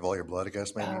you're drained of all your blood. I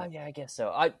guess maybe. Yeah, I guess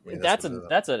so.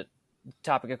 That's a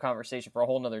topic of conversation for a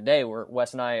whole nother day. Where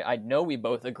Wes and I know we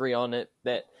both agree on it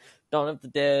that Dawn of the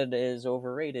Dead is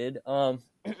overrated.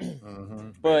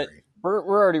 But we're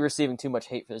already receiving too much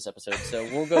hate for this episode, so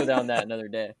we'll go down that another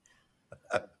day.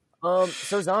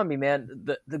 So Zombie, man,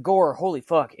 the gore, holy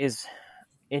fuck, is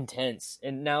intense.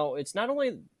 And now it's not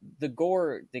only the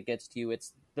gore that gets to you,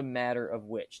 it's the matter of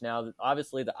which. Now,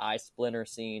 obviously, the eye splinter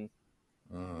scene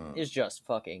is just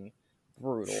fucking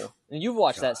brutal. And you've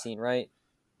watched that scene, right?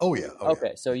 Oh, yeah.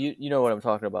 Okay, so you know what I'm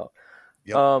talking about.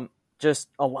 Yep. Just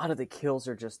a lot of the kills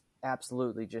are just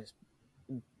absolutely just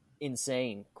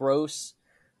insane. Gross.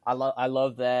 I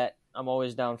love that. I'm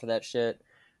always down for that shit.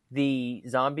 The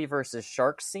zombie versus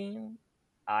shark scene,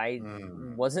 I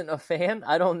wasn't a fan.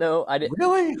 I don't know. I didn't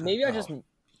really. Maybe I just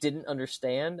didn't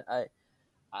understand.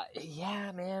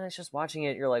 Yeah, man. It's just watching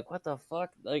it. You're like, what the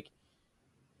fuck? Like,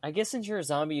 I guess since you're a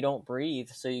zombie, you don't breathe,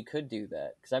 so you could do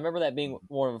that. Because I remember that being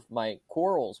one of my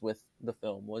quarrels with the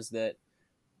film was that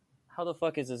how the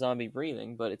fuck is a zombie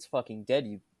breathing? But it's fucking dead,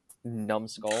 you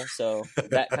numbskull. So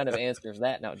that kind of answers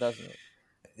that now, doesn't it?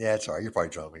 Yeah, it's all right. You're probably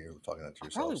drunk when you're talking that to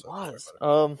yourself. Probably was.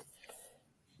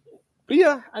 But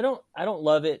yeah, I don't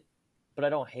love it, but I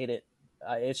don't hate it.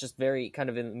 It's just very kind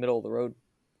of in the middle of the road,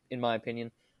 in my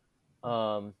opinion.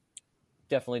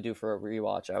 Definitely due for a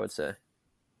rewatch, I would say.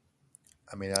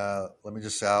 I mean, let me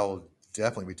just say I'll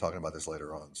definitely be talking about this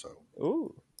later on. So,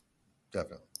 ooh,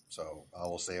 definitely. So I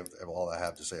will say all I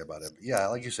have to say about it. But yeah,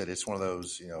 like you said, it's one of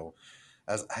those,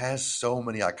 has so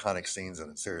many iconic scenes in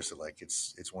it. Seriously, like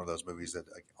it's one of those movies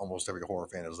that like, almost every horror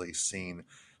fan has at least seen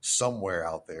somewhere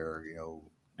out there.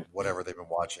 Whatever they've been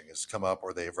watching has come up,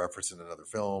 or they've referenced it in another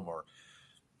film or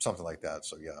something like that.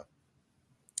 So yeah.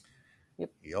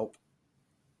 Yep.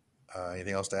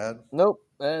 Anything else to add? Nope,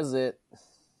 that's it.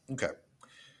 Okay.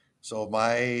 So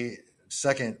my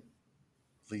second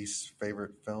least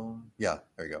favorite film. Yeah,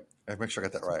 there you go. I make sure I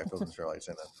got that right. I wasn't sure I was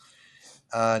saying that.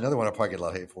 Another one I probably get a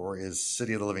lot of hate for is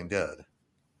City of the Living Dead.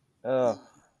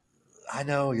 I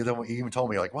know you even told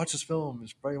me like watch this film.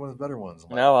 It's probably one of the better ones.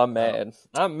 No, I'm mad.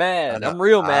 I'm mad. I'm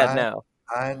real mad now.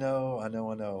 I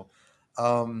know.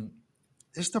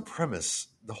 It's the premise.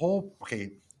 The whole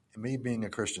me being a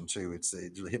Christian too. It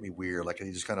hit me weird. Like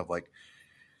he just kind of like.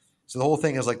 So the whole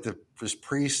thing is like this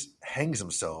priest hangs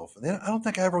himself, and then I don't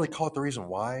think I ever really caught the reason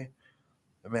why.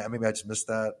 I mean, maybe I just missed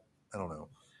that. I don't know.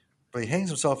 But he hangs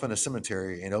himself in a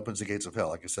cemetery and opens the gates of hell,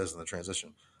 like it says in the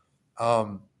transition.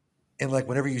 And like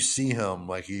whenever you see him,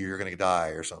 like you're gonna die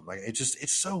or something. Like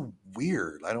it's so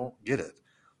weird. I don't get it.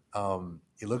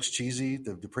 It looks cheesy.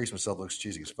 The priest himself looks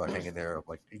cheesy. He's fucking hanging there,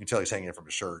 like you can tell he's hanging there from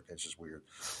his shirt. It's just weird.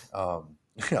 But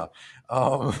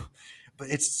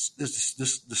it's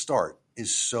the start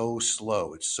is so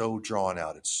slow. It's so drawn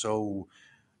out. It's so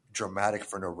dramatic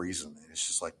for no reason. And it's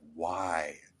just like,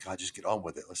 why? God, just get on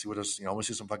with it. Let's see what else. I want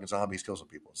to see some fucking zombies kill some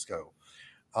people. Let's go.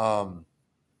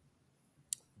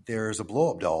 There's a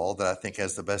blow-up doll that I think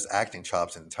has the best acting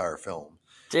chops in the entire film.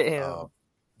 Damn.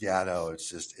 Yeah, I know.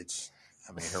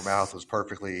 I mean, her mouth was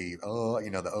perfectly, it was,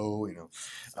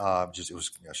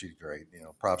 she's great.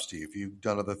 Props to you. If you've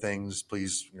done other things,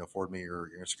 please, forward me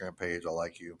your Instagram page. I'll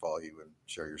like you and follow you and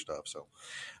share your stuff. So,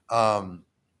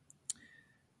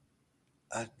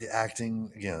 the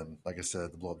acting, again, like I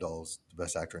said, the blow-up doll is the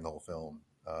best actor in the whole film.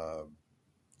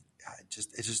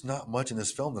 It's just not much in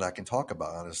this film that I can talk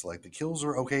about, honestly. Like the kills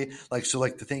are okay. Like, so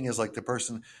like the thing is like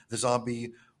the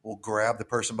zombie will grab the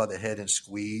person by the head and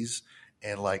squeeze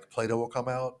and like Play-Doh will come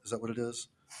out. Is that what it is?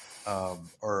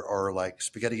 Or like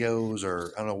SpaghettiOs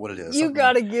or I don't know what it is. You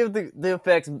got to give the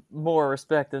effects more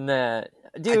respect than that.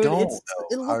 Dude, it looks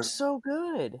so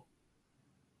good.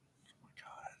 Oh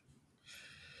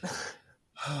my God.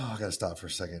 Oh, I got to stop for a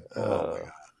second. Oh my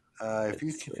God. If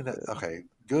you can, okay,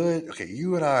 good. Okay,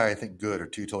 you and I think good are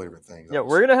two totally different things. Yeah,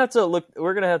 we're gonna have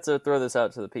to throw this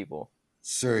out to the people.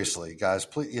 Seriously, guys,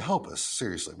 please help us.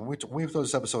 Seriously, when we throw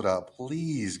this episode out,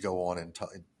 please go on and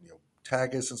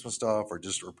tag us in some stuff, or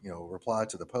just reply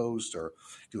to the post, or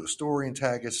do a story and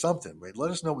tag us something. Let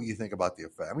us know what you think about the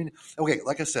effect. I mean, okay,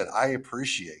 like I said, I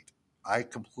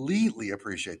completely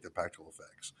appreciate the practical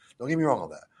effects. Don't get me wrong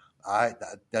on that.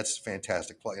 That's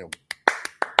fantastic.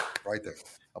 Right there,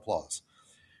 applause.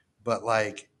 But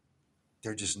like,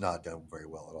 they're just not done very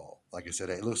well at all. Like I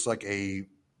said, it looks like a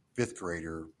fifth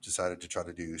grader decided to try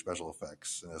to do special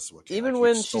effects, and that's what came Even out.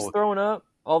 when she's throwing up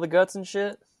all the guts and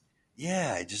shit.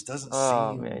 Yeah, it just doesn't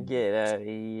Oh seem. man, get out of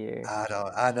here!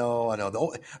 I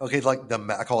know. Okay, like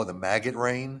I call it the maggot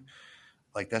rain.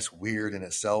 Like that's weird in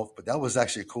itself, but that was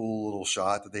actually a cool little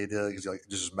shot that they did because like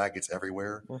just maggots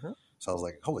everywhere. Mm-hmm. So I was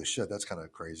like, "Holy shit, that's kind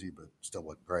of crazy," but still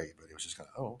wasn't great. But it was just kind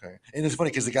of, oh, okay. And it's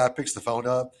funny because the guy picks the phone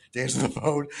up, dances the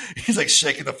phone. He's like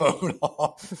shaking the phone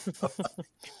off.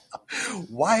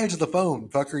 Why answer the phone,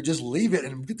 fucker? Just leave it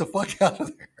and get the fuck out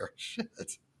of there.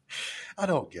 Shit, I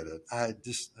don't get it. I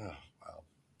just, wow,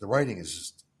 the writing is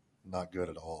just not good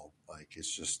at all. Like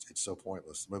it's so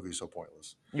pointless. The movie is so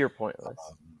pointless. You're pointless.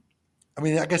 I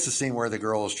mean, I guess the scene where the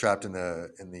girl is trapped in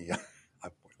the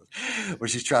I'm pointless, where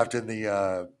she's trapped in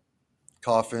the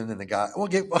coffin and the guy.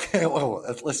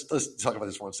 Let's talk about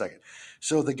this for 1 second.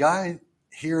 So the guy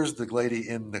hears the lady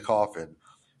in the coffin,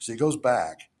 so he goes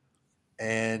back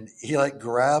and he like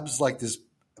grabs like this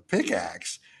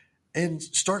pickaxe and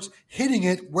starts hitting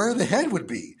it where the head would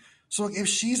be. So if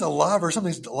she's alive or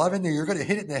something's alive in there, you're going to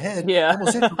hit it in the head. Yeah.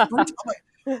 Almost hit her. I'm like,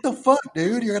 what the fuck,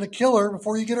 dude? You're going to kill her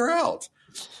before you get her out.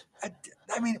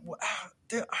 I mean,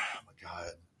 dude, oh my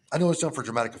God. I know it's done for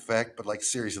dramatic effect, but like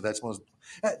seriously, that's most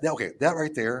okay. That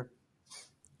right there.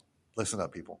 Listen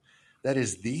up, people. That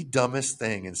is the dumbest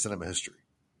thing in cinema history.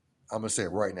 I'm gonna say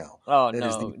it right now. Oh that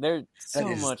no, there's so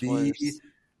much worse. That is the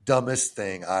dumbest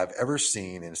thing I've ever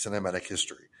seen in cinematic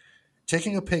history.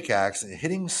 Taking a pickaxe and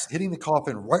hitting the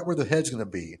coffin right where the head's going to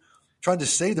be, trying to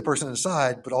save the person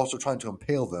inside, but also trying to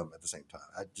impale them at the same time.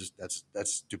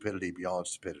 That's stupidity beyond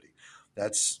stupidity. I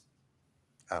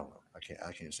don't know.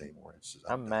 I can't say more.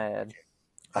 I'm mad.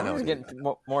 I know. I'm getting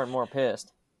more and more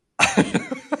pissed.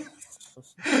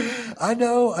 I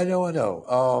know.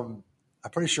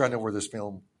 I'm pretty sure I know where this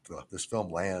film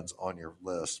lands on your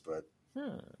list, but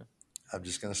I'm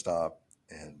just going to stop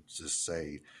and just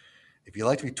say, if you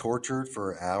like to be tortured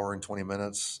for an hour and 20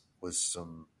 minutes with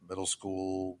some middle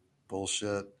school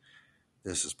bullshit,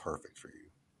 this is perfect for you.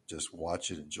 Just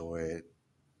watch it, enjoy it,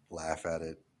 laugh at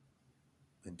it,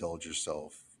 indulge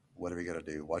yourself. Whatever you got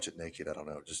to do, watch it naked. I don't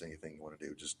know, just anything you want to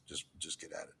do. Just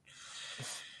get at it.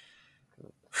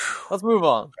 Let's move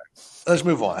on. Okay. Let's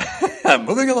move on.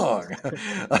 Moving along.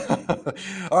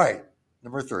 All right,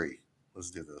 number 3. Let's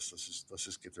do this. Let's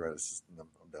just get through it. I'm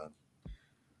done.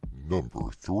 Number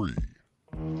 3.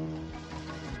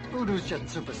 Voodoo's just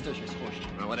superstitious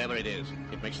horseshit. Well, whatever it is,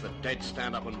 it makes the dead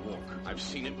stand up and walk. I've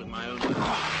seen it with my own eyes.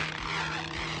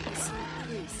 He saw a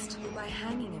priest who, by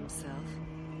hanging himself,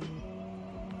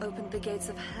 opened the gates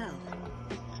of hell.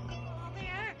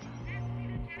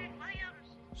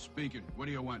 Speaking. What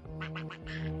do you want?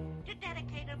 To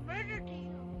dedicate a murder to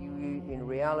you. In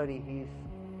reality,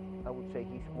 I would say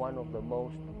he's one of the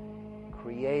most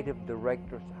creative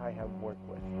directors I have worked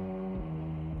with.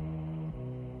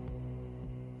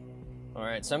 All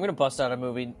right, so I'm going to bust out a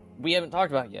movie we haven't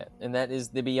talked about yet, and that is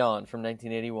The Beyond from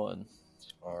 1981.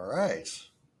 All right.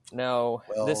 Now,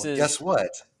 this is... Guess what?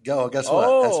 Guess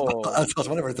what? That's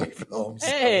one of our 3 films.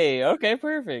 Hey, okay,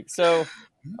 perfect. So,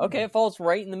 okay, it falls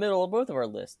right in the middle of both of our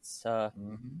lists.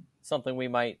 Something we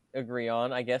might agree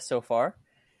on, I guess, so far.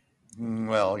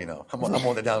 Well, I'm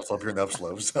on the downslope, you're in the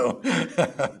upslope, so...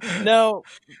 No,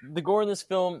 the gore in this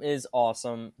film is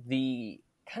awesome. The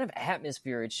kind of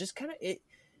atmosphere, it's just kind of... It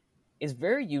is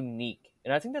very unique,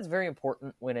 and I think that's very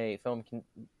important when a film can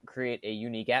create a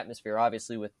unique atmosphere,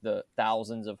 obviously with the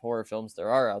thousands of horror films there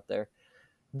are out there.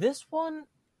 This one,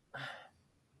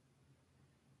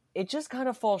 it just kind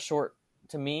of falls short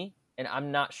to me, and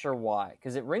I'm not sure why,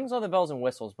 because it rings all the bells and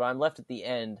whistles, but I'm left at the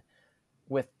end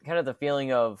with kind of the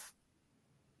feeling of,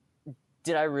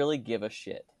 did I really give a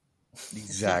shit?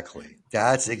 Exactly.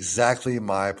 That's exactly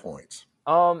my point.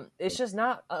 It's just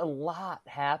not a lot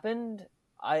happened.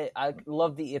 I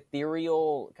love the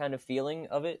ethereal kind of feeling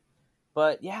of it,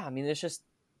 but yeah, I mean, it's just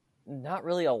not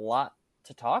really a lot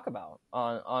to talk about,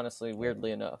 honestly, weirdly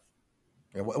enough.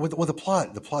 Yeah, with the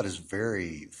plot is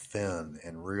very thin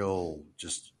and real,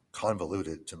 just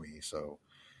convoluted to me. So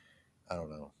I don't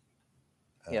know.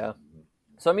 Yeah.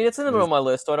 So I mean, it's in the middle of my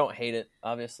list, so I don't hate it,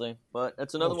 obviously, but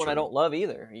it's another one I don't love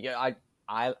either. Yeah,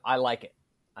 I like it.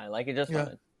 I like it just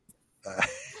fine.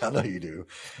 I know you do.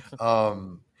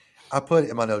 I put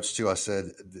in my notes too. I said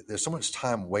there's so much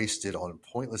time wasted on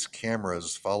pointless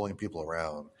cameras following people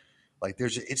around. Like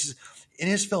it's just, in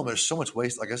his film, there's so much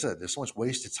waste. Like I said, there's so much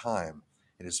wasted time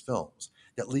in his films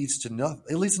that leads to nothing.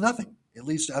 It leads to nothing. It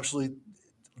leads to absolutely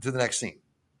to the next scene.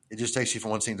 It just takes you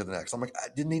from one scene to the next. I'm like, I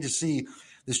didn't need to see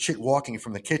this chick walking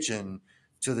from the kitchen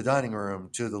to the dining room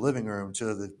to the living room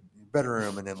to the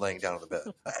bedroom and then laying down on the bed.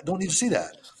 I don't need to see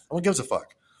that. No one gives a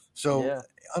fuck. So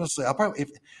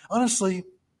honestly,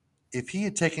 if he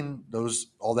had taken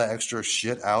all that extra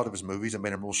shit out of his movies and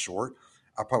made them real short,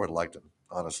 I probably would have liked him.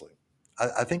 Honestly,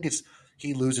 I think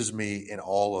he loses me in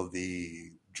all of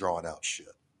the drawn out shit.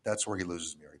 That's where he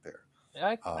loses me right there.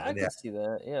 I can see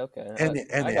that. Yeah, okay. And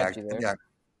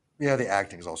the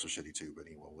acting is also shitty too. But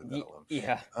anyway, we'll leave that alone.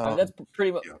 Yeah, that's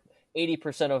pretty much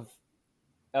 80% of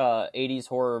 80s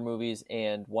horror movies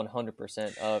and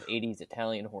 100% of 80s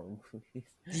Italian horror movies.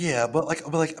 Yeah, but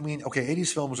I mean, okay,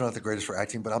 80s films are not the greatest for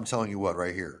acting, but I'm telling you what,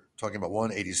 right here, talking about one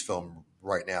 80s film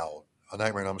right now, A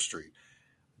Nightmare on Elm Street.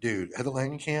 Dude, Heather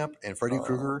Langenkamp and Freddy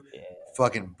Krueger,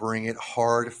 fucking bring it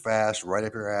hard, fast, right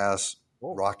up your ass,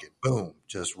 rocket, boom,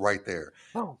 just right there.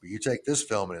 But you take this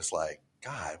film and it's like,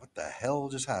 God, what the hell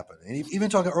just happened? And even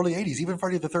talking early 80s, even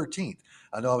Friday the 13th.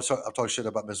 I know I've talked shit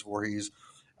about Miss Voorhees,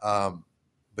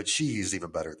 but she's even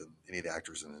better than any of the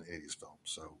actors in an 80s film.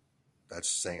 So that's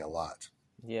saying a lot.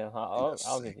 Yeah,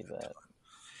 I'll give you that.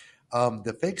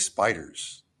 The fake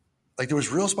spiders. Like, there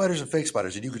was real spiders and fake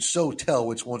spiders, and you could so tell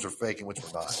which ones were fake and which were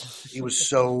not. It was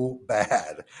so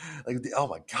bad. Like, oh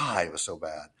my God, it was so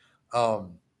bad.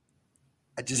 The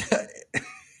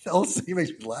whole scene makes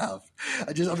me laugh.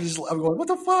 I'm going, what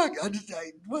the fuck?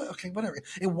 Okay, whatever.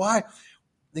 And why?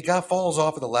 The guy falls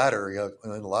off of the ladder,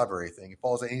 in the library thing. He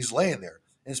falls in, and he's laying there.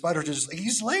 And the spider's just,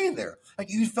 he's laying there.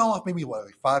 Like, you fell off maybe,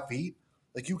 5 feet?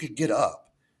 Like, you could get up.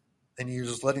 And you're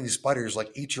just letting these spiders,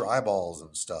 like, eat your eyeballs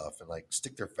and stuff and, like,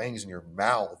 stick their fangs in your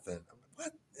mouth. And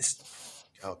what?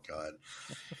 Oh, God.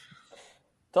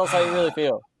 Tell us how you really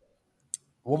feel.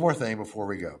 One more thing before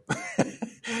we go.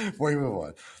 Before we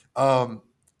move on.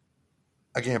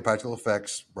 Again, practical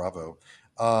effects, bravo.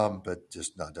 But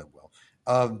just not done well.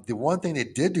 The one thing they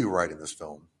did do right in this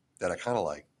film that I kind of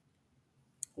like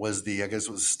was I guess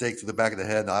it was a stake through the back of the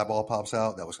head and the eyeball pops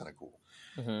out. That was kind of cool.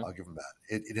 Mm-hmm. I'll give them that.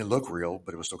 It didn't look real,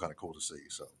 but it was still kind of cool to see.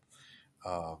 So,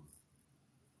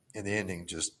 and the ending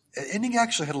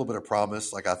actually had a little bit of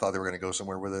promise. Like, I thought they were going to go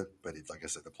somewhere with it, but like I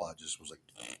said, the plot just was like,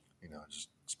 just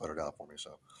sputtered out for me.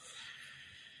 So,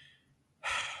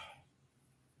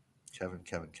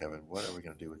 Kevin, what are we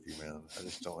going to do with you, man? I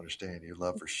just don't understand your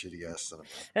love for shitty ass cinema.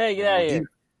 Hey, get out of here.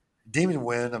 Demon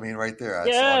Wind, I mean, right there.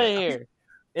 Get out of here.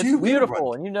 It's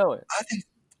beautiful, and you know it.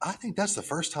 I think that's the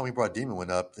first time we brought Demon Wind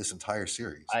up this entire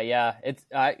series. It's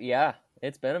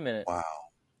been a minute. Wow.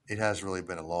 It has really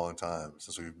been a long time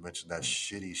since we've mentioned that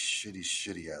shitty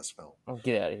ass film. Oh,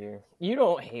 get out of here. You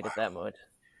don't hate it that much.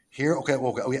 You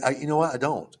know what? I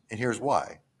don't. And here's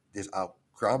why. This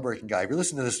groundbreaking guy. If you're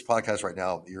listening to this podcast right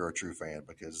now, you're a true fan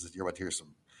because you're about to hear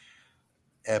some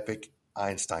epic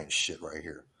Einstein shit right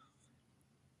here.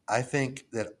 I think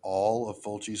that all of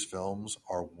Fulci's films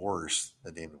are worse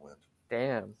than Demon Wind.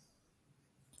 Damn.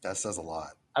 That says a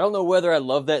lot. I don't know whether I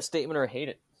love that statement or hate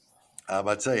it. I'm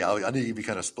about to tell you, I knew you'd be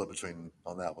kind of split between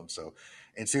on that one. So,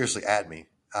 and seriously, at me.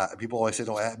 People always say,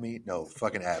 "Don't at me." No,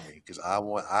 fucking at me, because I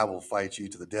will fight you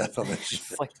to the death on this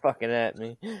shit. Like fucking at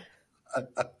me.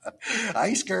 I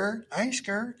ain't scared.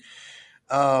 Yeah.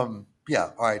 All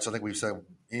right. So I think we've said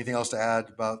anything else to add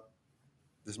about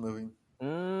this movie.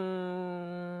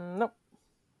 Nope.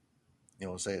 You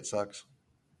want to say it sucks?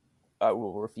 I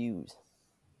will refuse.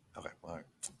 Okay, all right.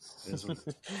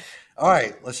 All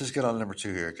right, let's just get on to number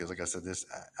 2 here because, like I said,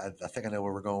 I think I know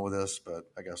where we're going with this, but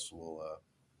I guess we'll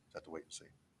have to wait and see.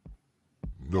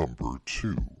 Number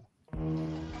 2.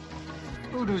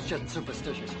 Voodoo's just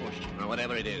superstitious horseshit. Well,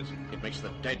 whatever it is, it makes the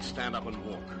dead stand up and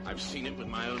walk. I've seen it with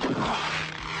my own eyes.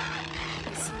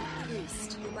 I saw a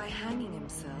priest who, by hanging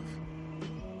himself,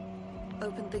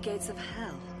 opened the gates of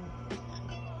hell.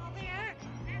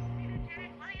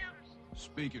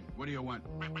 Speaking. What do you want?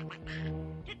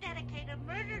 To dedicate a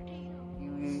murder to you.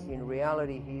 In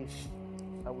reality,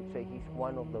 I would say he's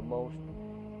one of the most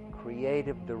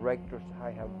creative directors I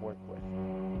have worked with.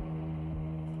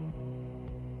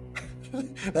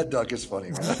 That duck is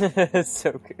funny, man. It's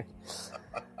so good.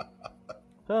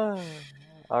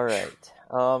 All right.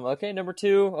 Okay, number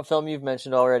 2, a film you've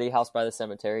mentioned already, House by the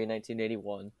Cemetery,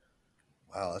 1981.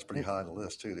 Wow, that's pretty high on the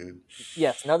list too, dude.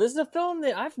 Yes. Now, this is a film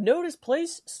that I've noticed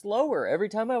plays slower every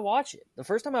time I watch it. The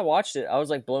first time I watched it, I was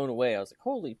like blown away. I was like,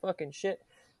 holy fucking shit.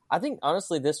 I think,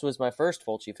 honestly, this was my first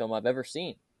Fulci film I've ever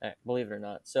seen, believe it or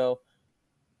not. So,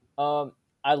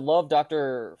 I love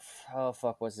Dr. Oh,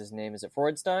 fuck, what's his name? Is it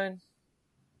Freudstein?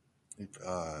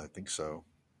 I think so.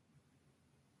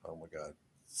 Oh, my God.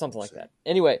 Something like that.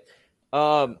 Anyway,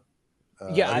 I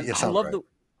love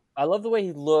the way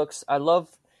he looks.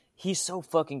 He's so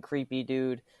fucking creepy,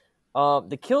 dude.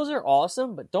 The kills are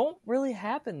awesome, but don't really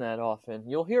happen that often.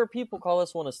 You'll hear people call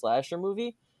this one a slasher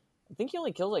movie. I think he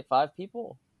only kills like 5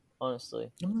 people.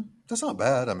 honestly. That's not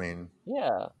bad. I mean,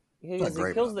 yeah, he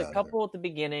great, kills not the bad couple at the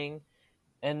beginning,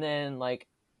 and then like,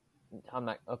 I'm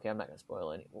not gonna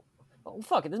spoil any. Oh,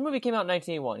 fuck it, this movie came out in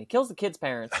 1981. He kills the kid's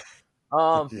parents.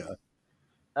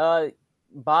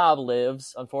 Bob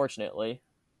lives, unfortunately.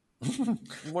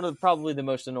 One of probably the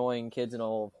most annoying kids in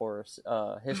all of horror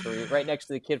history, right next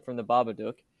to the kid from the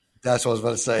Babadook. That's what I was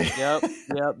about to say.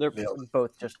 Yep, they're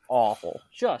both just awful,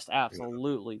 just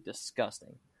absolutely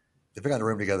disgusting. If they got in a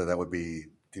room together, that would be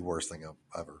the worst thing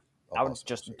ever. I would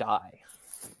just die.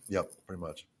 Yep, pretty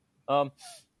much. But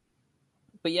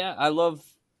yeah, I love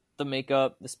the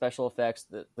makeup, the special effects,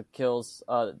 the kills.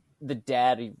 The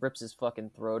dad, he rips his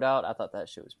fucking throat out. I thought that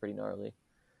shit was pretty gnarly.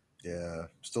 Yeah,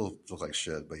 still look like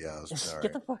shit, but yeah, it was all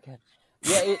Get right. the fuck out.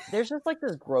 Yeah, there's just like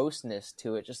this grossness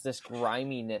to it, just this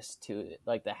griminess to it,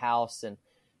 like the house, and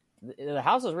the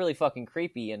house is really fucking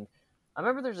creepy. And I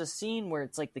remember there's a scene where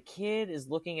it's like the kid is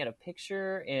looking at a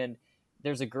picture, and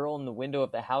there's a girl in the window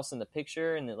of the house in the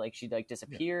picture, and then like she like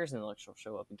disappears, and then like she'll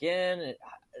show up again. And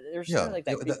there's kind of like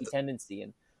that creepy tendency,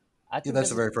 and I think that's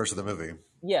the very first of the movie.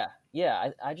 Yeah.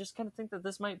 I just kind of think that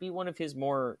this might be one of his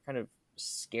more kind of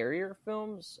scarier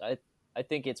films. I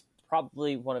think it's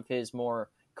probably one of his more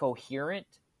coherent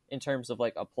in terms of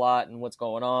like a plot and what's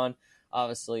going on.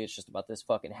 Obviously, it's just about this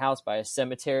fucking house by a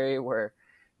cemetery where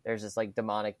there's this like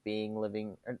demonic being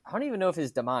living. I don't even know if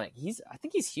he's demonic. I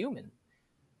think he's human.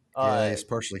 Yeah, he's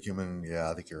partially human. Yeah,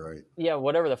 I think you're right. Yeah,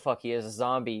 whatever the fuck he is, a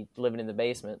zombie living in the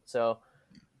basement. So,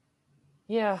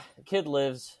 yeah, the kid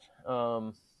lives.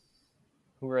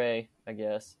 Hooray, I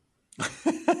guess.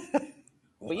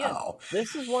 But yeah,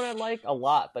 this is one I like a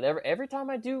lot. But every time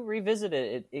I do revisit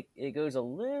it goes a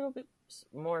little bit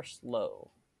more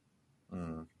slow.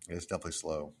 It's definitely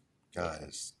slow. God,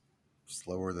 it's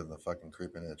slower than the fucking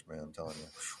creeping itch, man. I'm telling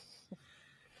you.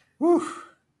 Whew.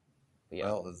 Yeah.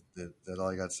 Well, is that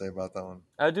all you got to say about that one?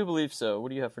 I do believe so. What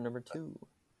do you have for number 2?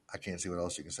 I can't see what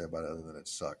else you can say about it other than it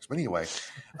sucks. But anyway,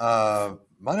 my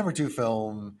number 2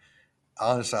 film,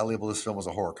 honestly, I label this film as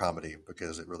a horror comedy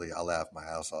because I laughed my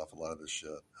ass off a lot of this shit.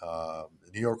 The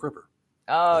New York Ripper.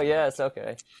 Oh, yes,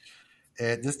 okay.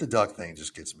 And just the duck thing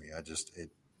just gets me.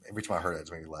 Every time I heard it,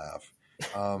 it made me laugh.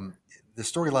 The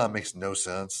storyline makes no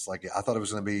sense. Like, I thought it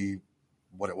was going to be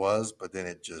what it was, but then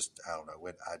it just, I don't know.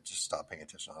 I just stopped paying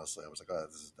attention, honestly. I was like, oh,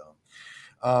 this is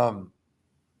dumb.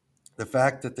 The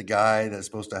fact that the guy that's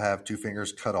supposed to have 2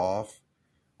 fingers cut off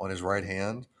on his right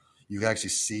hand, you can actually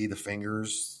see the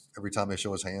fingers every time they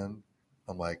show his hand.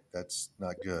 I'm like, that's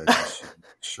not good.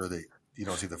 Sure that you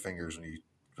don't see the fingers when you're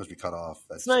supposed to be cut off.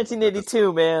 It's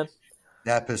 1982, man.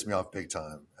 That pissed me off big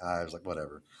time. I was like,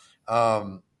 whatever.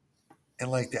 And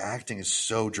like the acting is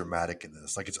so dramatic in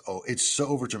this. Like it's so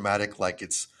over dramatic. Like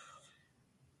it's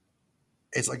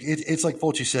like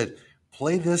Fulci said,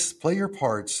 play your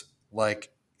parts like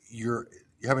you're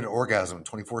having an orgasm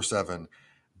 24/7,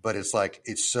 but it's like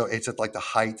it's at like the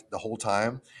height the whole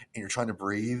time, and you're trying to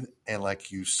breathe, and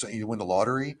like you win the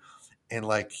lottery, and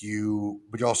but you're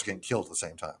also getting killed at the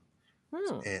same time.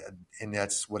 And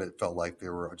that's what it felt like. They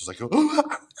were just like,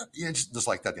 just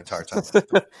like that the entire time.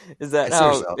 Is that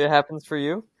how it happens for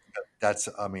you? That's,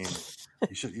 I mean,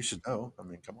 you should know. I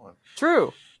mean, come on.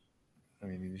 True. I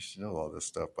mean, you should know all this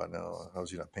stuff by now. How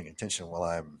was you not paying attention while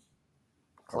I'm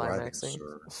climaxing?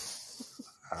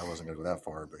 I wasn't going to go that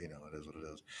far, but it is what it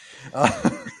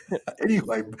is.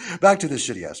 Anyway, back to this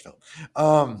shitty ass film.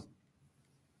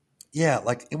 Yeah,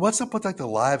 like, and what's up with like the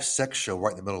live sex show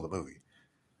right in the middle of the movie?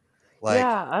 Like,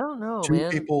 yeah, I don't know, 2 man.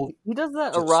 people. He does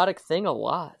that erotic thing a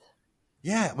lot.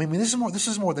 Yeah, I mean, this is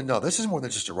more than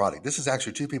just erotic. This is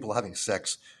actually 2 people having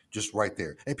sex just right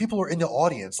there, and people are in the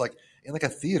audience, like in like a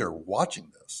theater,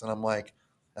 watching this. And I'm like,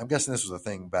 I'm guessing this was a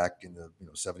thing back in the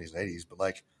 70s and 80s, but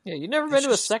like, yeah, you never been to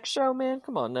a sex show, man?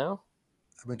 Come on now.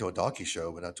 I've been to a donkey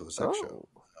show, but not to a sex show.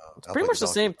 It's pretty much the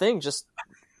same thing, just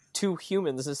 2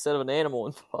 humans instead of an animal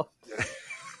involved.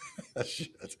 Shit.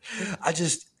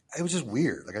 It was just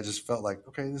weird. Like, I just felt like,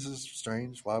 okay, this is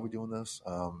strange. Why are we doing this?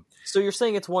 So you're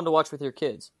saying it's one to watch with your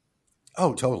kids?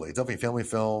 Oh, totally. It's definitely a family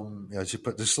film.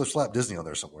 Just slap Disney on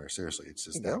there somewhere. Seriously, it's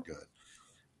just that good.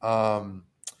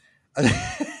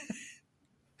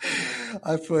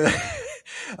 I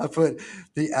put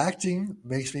the acting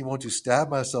makes me want to stab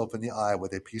myself in the eye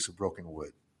with a piece of broken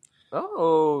wood.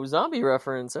 Oh, zombie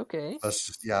reference. Okay. I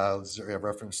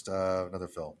referenced another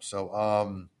film.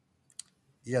 So,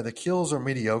 yeah, the kills are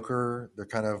mediocre. They're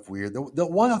kind of weird. The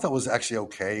one I thought was actually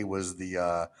okay was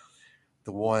the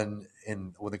one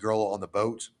with the girl on the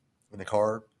boat in the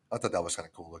car. I thought that was kind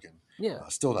of cool looking. Yeah.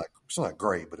 Still not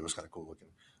great, but it was kind of cool looking.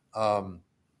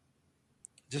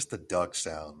 just the duck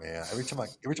sound, man. Every time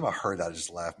I heard that, I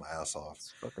just laughed my ass off.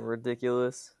 It's fucking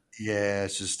ridiculous. Yeah,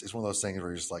 it's one of those things where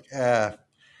you're just like, I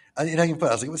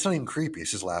was like, it's not even creepy.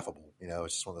 It's just laughable.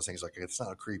 It's just one of those things like it's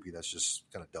not creepy. That's just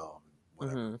kind of dumb.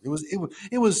 Whatever. Mm-hmm.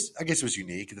 It was. I guess it was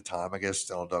unique at the time. I guess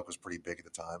Donald Duck was pretty big at the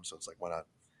time, so it's like, why not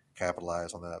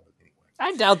capitalize on that? But anyway,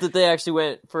 I doubt that they actually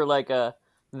went for like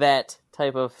that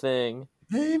type of thing.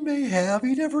 They may have.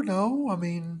 You never know. I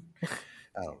mean,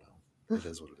 I don't know. It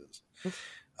is what it is.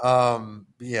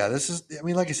 Yeah, this is. I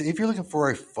mean, like I said, if you're looking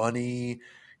for a funny,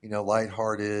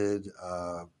 lighthearted,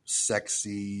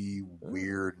 sexy,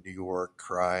 weird New York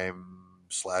crime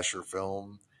slasher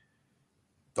film,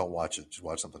 don't watch it. Just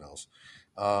watch something else.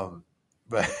 But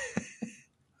I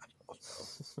don't know.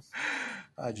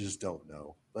 I just don't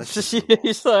know. I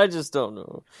just don't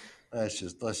know.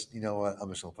 You know what? I'm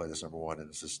just gonna play this number one, and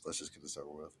let's just get this over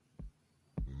with.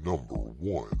 Number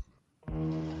one.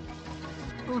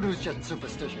 Voodoo's just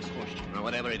superstitious question. Now,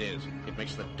 whatever it is, it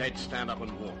makes the dead stand up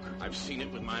and walk. I've seen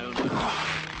it with my own eyes.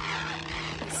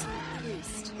 The Soul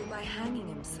Priest, who by hanging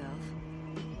himself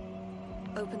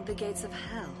opened the gates of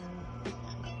hell.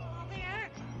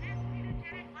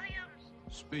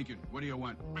 Speaking. What do you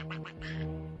want?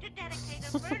 To dedicate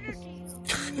a murder to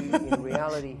you. In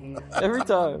reality, he's every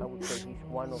time. I would say he's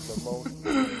one of the most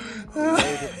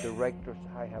creative directors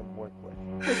I have worked with.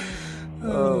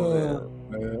 Oh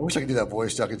man. I wish I could do that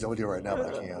voice. I could do it right now,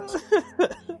 but I can't.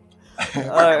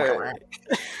 All right.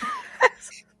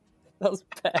 That was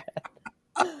bad.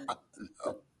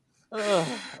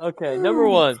 Okay, number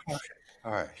one.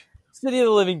 All right. City of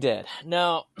the Living Dead.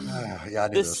 Now, yeah, I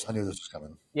knew this was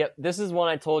coming. Yep, this is one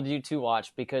I told you to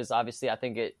watch because obviously I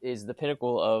think it is the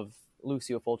pinnacle of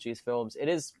Lucio Fulci's films.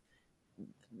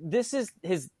 This is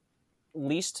his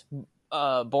least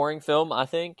boring film, I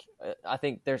think. I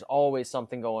think there's always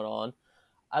something going on.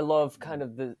 I love kind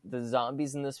of the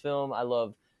zombies in this film. I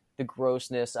love the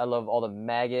grossness. I love all the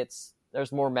maggots.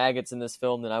 There's more maggots in this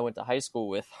film than I went to high school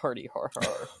with. Hardy har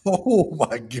har. Oh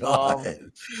my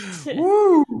god!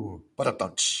 Woo!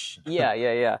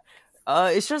 Yeah.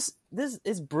 It's just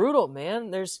it's brutal,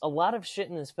 man. There's a lot of shit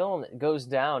in this film that goes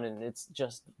down, and it's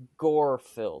just gore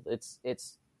filled.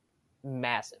 It's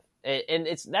massive, and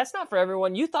that's not for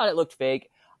everyone. You thought it looked fake.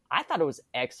 I thought it was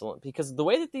excellent because the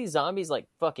way that these zombies like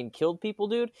fucking killed people,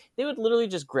 dude, they would literally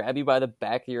just grab you by the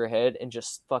back of your head and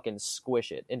just fucking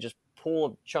squish it and just pull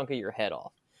a chunk of your head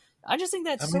off. I just think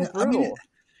that's so brutal.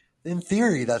 In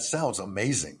theory, that sounds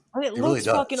amazing. And it looks really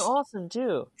does. fucking awesome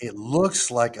too. It looks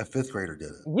like a fifth grader did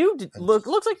it.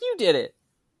 Looks like you did it.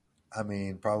 I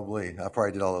mean, probably. I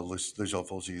probably did all of Lucio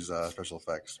Fulci's special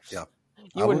effects. Yeah,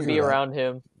 you wouldn't be around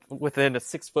him within a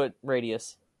 6-foot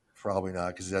radius. Probably not,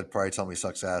 because he'd probably tell me he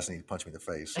sucks ass and he'd punch me in the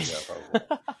face. So yeah,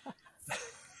 probably.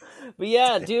 But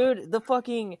yeah, dude, the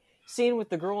fucking scene with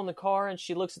the girl in the car and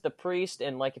she looks at the priest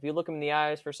and like if you look him in the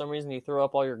eyes for some reason you throw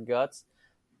up all your guts,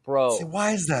 bro. See,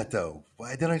 why is that though?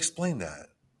 Why didn't I explain that?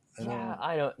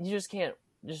 I don't. You just can't.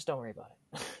 Just don't worry about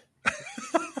it.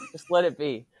 Just let it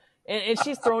be. And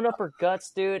she's throwing up her guts,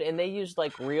 dude. And they used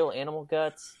like real animal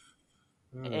guts.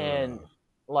 And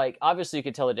like obviously you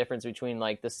could tell the difference between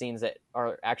like the scenes that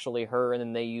are actually her and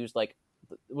then they used like,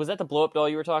 was that the blow up doll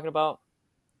you were talking about?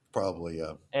 Probably,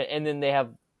 yeah. And then they have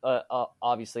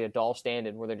obviously a doll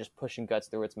stand-in where they're just pushing guts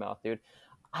through its mouth, dude.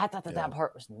 I thought that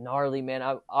part was gnarly, man.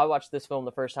 I watched this film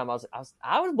the first time. I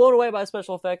was blown away by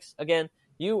special effects. Again,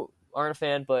 you aren't a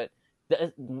fan, but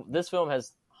this film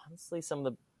has honestly some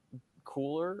of the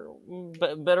cooler,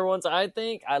 better ones. I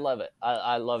think I love it.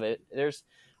 I love it.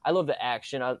 I love the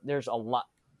action. There's a lot,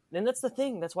 and that's the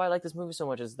thing. That's why I like this movie so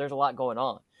much. Is there's a lot going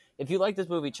on. If you like this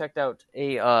movie, check out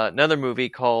another movie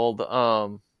called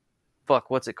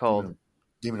what's it called?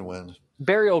 Demon Wind.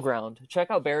 Burial Ground.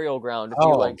 Check out Burial Ground if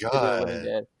you like God.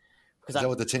 Dead. Is that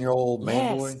with the 10-year-old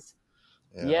man boy?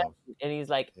 Yeah. And he's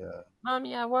like,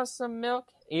 Mommy, I want some milk.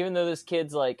 Even though this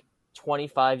kid's like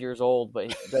 25 years old, but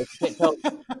like, you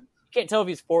can't tell if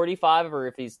he's 45 or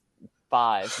if he's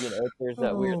 5. You know, there's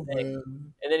that weird thing. Man.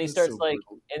 And then he starts like,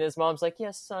 and his mom's like,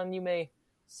 yes, son, you may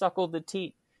suckle the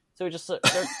teat. So he just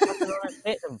starts sucking on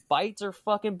it and bites her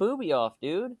fucking boobie off,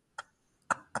 dude.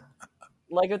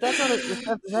 Like, if that's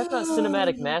not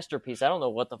cinematic masterpiece, I don't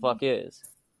know what the fuck is.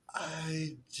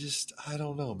 I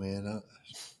don't know, man.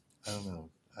 I don't know.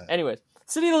 Anyways,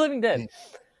 City of the Living Dead.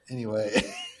 Anyway.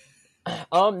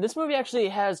 This movie actually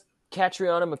has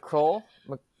Catriona McCall,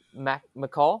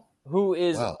 who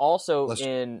is also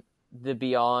in The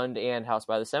Beyond and House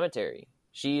by the Cemetery.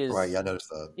 She is right. Yeah, I noticed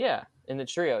that. Yeah, in the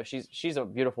trio. She's a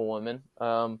beautiful woman.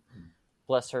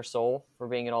 Bless her soul for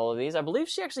being in all of these. I believe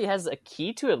she actually has a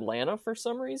key to Atlanta for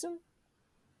some reason.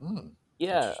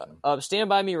 Yeah, stand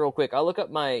by me real quick. I'll look up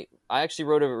I actually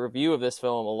wrote a review of this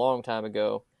film a long time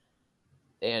ago,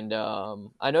 and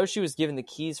I know she was given the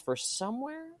keys for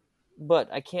somewhere,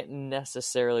 but I can't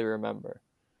necessarily remember.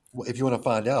 Well, if you want to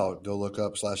find out, go look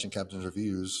up Slashing Captain's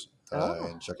Reviews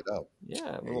and check it out.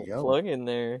 Yeah, a There little you go. plug in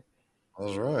there.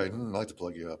 That's right. I like to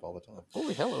plug you up all the time.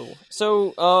 Holy hello.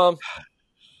 So,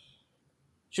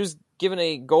 she was given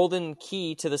a golden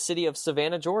key to the city of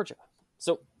Savannah, Georgia.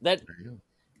 So that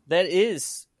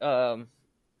is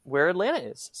where Atlanta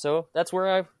is. So that's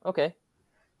where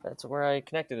that's where I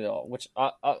connected it all. Which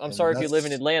I'm sorry if you live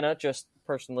in Atlanta. Just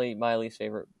personally, my least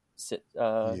favorite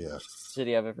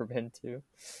city I've ever been to.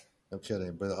 No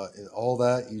kidding. But all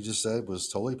that you just said was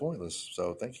totally pointless.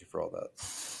 So thank you for all that.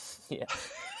 Yeah.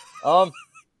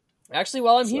 Actually,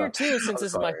 while I'm here too, since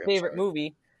this is my favorite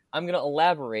movie, I'm gonna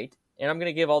elaborate and I'm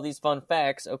gonna give all these fun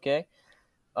facts. Okay.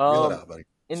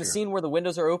 In the scene where the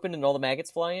windows are open and all the maggots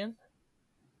fly in,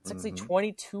 it's actually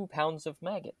 22 pounds of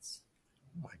maggots.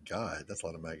 Oh my God, that's a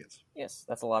lot of maggots. Yes,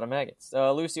 that's a lot of maggots.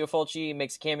 Lucio Fulci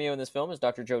makes a cameo in this film as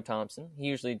Dr. Joe Thompson. He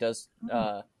usually does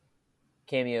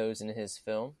cameos in his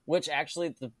film, which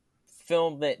actually the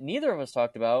film that neither of us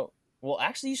talked about. Well,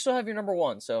 actually, you still have your number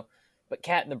one. But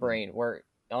Cat in the Brain, where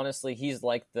honestly he's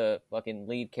like the fucking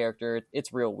lead character.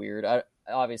 It's real weird.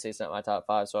 Obviously, it's not my top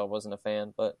 5, so I wasn't a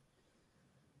fan, but.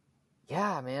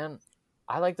 Yeah, man.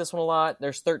 I like this one a lot.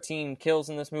 There's 13 kills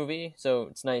in this movie, so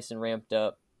it's nice and ramped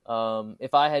up.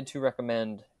 If I had to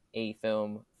recommend a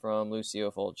film from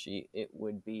Lucio Fulci, it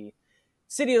would be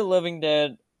City of the Living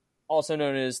Dead, also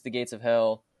known as The Gates of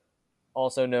Hell,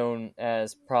 also known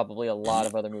as probably a lot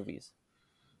of other movies.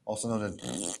 Also known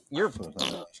as...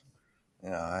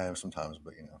 Yeah, I am sometimes,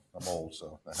 but I'm old,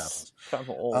 so that happens. I'm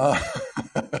old.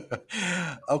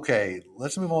 Okay,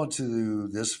 let's move on to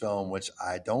this film, which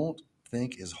I don't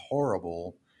think is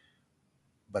horrible,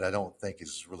 but I don't think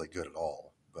is really good at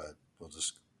all. But we'll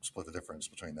just split the difference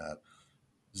between that.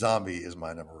 Zombie is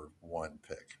my number one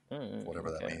pick,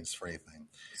 whatever that means for anything.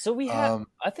 So we have,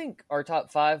 I think our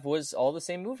top 5 was all the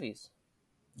same movies.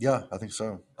 Yeah, I think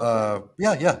so.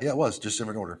 Yeah, it was just in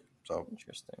order. So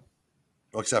interesting.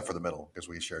 Well, except for the middle, because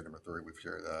we shared number 3. We've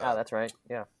shared that. Oh, that's right.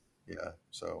 Yeah. Yeah.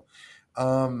 So,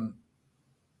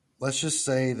 let's just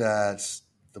say that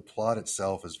the plot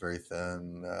itself is very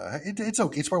thin. It's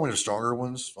okay. It's probably one of the stronger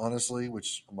ones, honestly,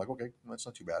 which I'm like, okay, that's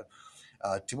not too bad.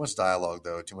 Too much dialogue,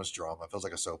 though. Too much drama. It feels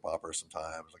like a soap opera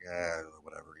sometimes. Like,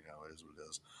 whatever, it is what it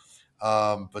is.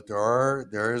 But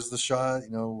there is the shot,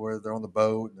 where they're on the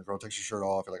boat and the girl takes her shirt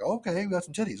off. You're like, okay, we got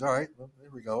some titties. All right, well, there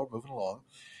we go. We're moving along.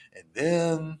 And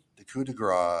then the coup de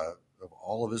grace of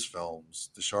all of his films,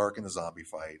 the shark and the zombie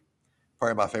fight,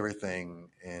 probably my favorite thing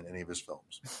in any of his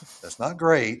films. That's not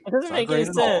great. It doesn't make any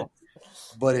sense.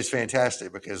 But it's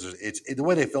fantastic because the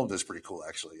way they filmed it is pretty cool.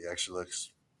 Actually, it actually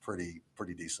looks pretty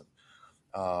decent.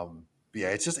 Yeah,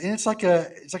 it's like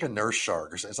a nurse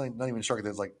shark, or it's like not even a shark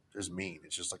that's like there's meat.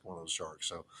 It's just like one of those sharks.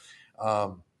 So,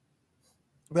 but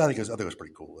I think it was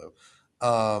pretty cool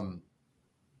though.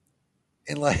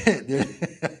 And like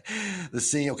the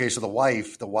scene, okay, so the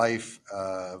wife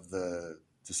of the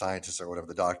scientist or whatever,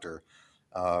 the doctor,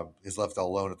 is left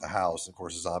alone at the house. And of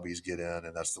course, the zombies get in,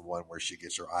 and that's the one where she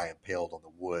gets her eye impaled on the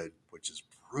wood, which is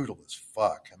brutal as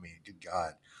fuck. I mean, good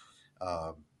God.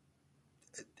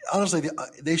 Honestly,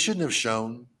 they shouldn't have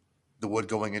shown the wood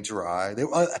going into her eye. They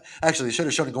should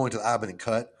have shown it going to the eye but then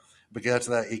cut. Because after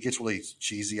that, it gets really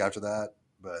cheesy after that.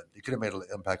 But it could have made an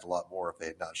impact a lot more if they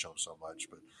had not shown so much.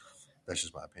 But that's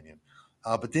just my opinion.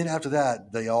 But then after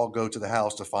that, they all go to the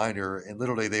house to find her. And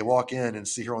literally, they walk in and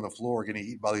see her on the floor getting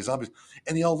eaten by these zombies.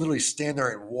 And they all literally stand there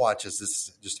and watch as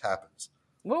this just happens.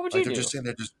 What would you do? They're just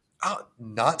standing there,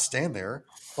 not stand there.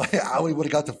 Like, I would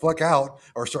have got the fuck out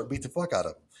or start beat the fuck out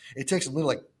of them. It takes them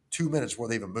literally like 2 minutes before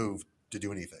they even move to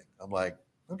do anything. I'm like,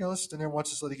 okay, let's stand there and watch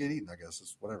this lady get eaten. I guess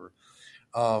it's whatever.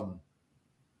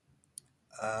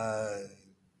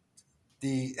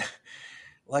 The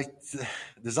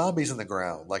zombies in the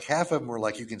ground, like half of them were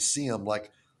like you can see them,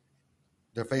 like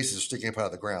their faces are sticking up out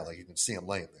of the ground, like you can see them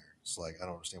laying there. It's like I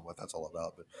don't understand what that's all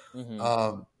about, but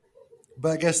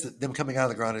but I guess them coming out of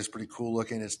the ground is pretty cool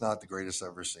looking. It's not the greatest I've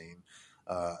ever seen.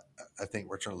 I think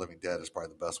Return of the Living Dead is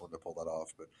probably the best one to pull that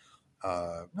off, but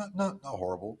not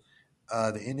horrible.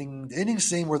 The ending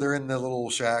scene where they're in the little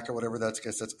shack or whatever, I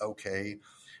guess that's okay.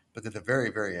 But at the very,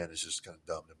 very end, it's just kind of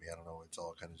dumb to me. I don't know. It's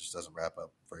all kind of just doesn't wrap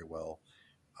up very well.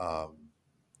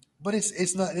 But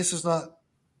it's not. This is not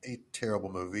a terrible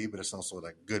movie, but it's also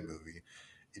a good movie.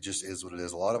 It just is what it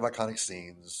is. A lot of iconic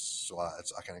scenes, so I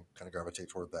kind of gravitate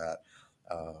toward that.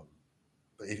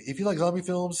 But if you like zombie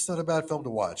films, it's not a bad film to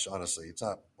watch. Honestly, it's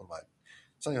not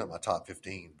even my top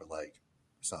 15, but like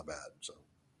it's not bad. So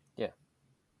Yeah.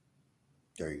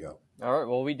 there you go. All right.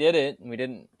 Well, we did it, and we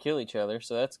didn't kill each other,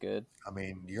 so that's good. I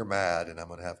mean, you're mad, and I'm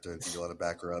going to have to do a lot of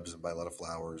back rubs and buy a lot of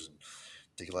flowers and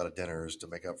take a lot of dinners to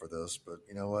make up for this. But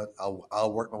you know what?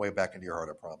 I'll work my way back into your heart.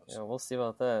 I promise. Yeah, we'll see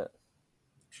about that.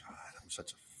 God, I'm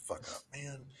such a fuck up,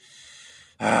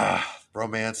 man.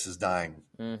 Romance is dying,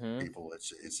 people. It's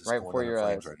just right going before down in your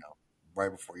flames eyes. right now.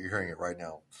 Right before you're hearing it right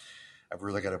now. I've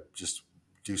really got to just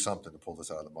do something to pull this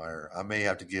out of the mire. I may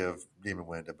have to give Demon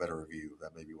Wind a better review.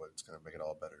 That may be what's going to make it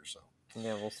all better. So,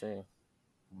 Yeah, we'll see.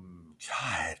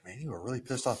 God, man, you were really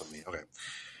pissed off at me. Okay.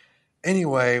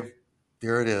 Anyway,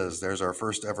 there it is. There's our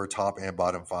first ever top and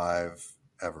bottom 5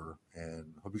 ever,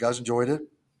 and hope you guys enjoyed it.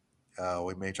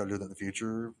 We may try to do that in the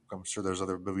future. I'm sure there's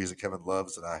other movies that Kevin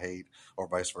loves that I hate, or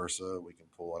vice versa. We can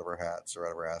pull out of our hats or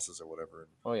out of our asses or whatever.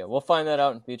 Oh yeah, we'll find that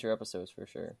out in future episodes for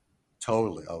sure.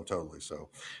 Totally. Oh, totally. So,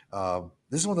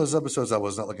 this is one of those episodes I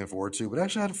was not looking forward to, but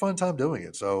actually had a fun time doing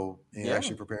it. So,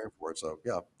 actually preparing for it. So,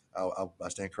 yeah, I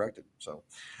stand corrected. So,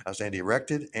 I stand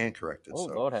erected and corrected. Oh,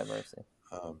 so, Lord have mercy.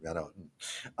 I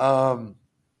know.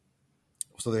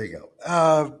 So there you go.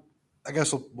 I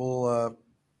guess we'll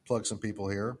plug some people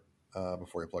here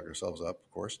before we plug ourselves up, of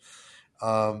course.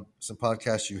 Some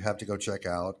podcasts you have to go check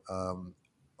out.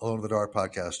 Alone in the Dark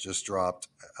podcast just dropped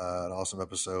an awesome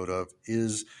episode of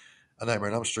Is A Nightmare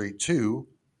on Elm Street 2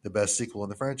 the best sequel in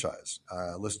the franchise?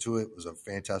 Listen to it. It was a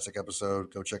fantastic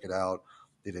episode. Go check it out.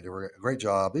 They did a great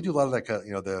job. They do a lot of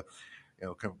that,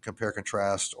 compare,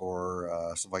 contrast,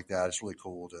 or stuff like that. It's really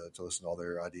cool to listen to all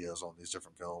their ideas on these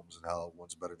different films and how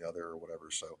one's better than the other or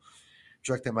whatever. So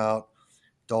check them out.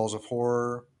 Dolls of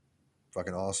Horror,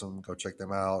 fucking awesome. Go check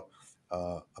them out.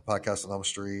 A Podcast on Elm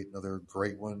Street, another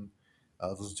great one.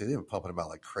 Listen to, they've been pumping them out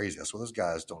like crazy. That's why those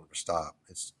guys don't ever stop.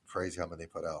 It's crazy how many they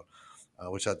put out.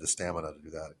 Wish I had the stamina to do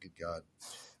that. Good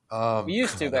God. We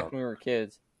used to back when we were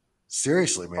kids.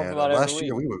 Seriously, man. About Last every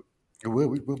year we were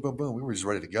just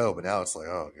ready to go, but now it's like,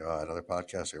 oh God, another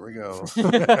podcast. Here we go.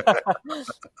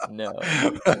 No,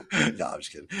 I'm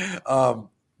just kidding.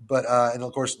 But and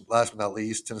of course, last but not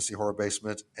least, Tennessee Horror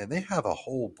Basement, and they have a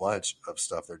whole bunch of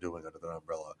stuff they're doing under their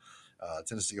umbrella.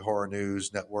 Tennessee Horror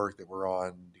News Network that we're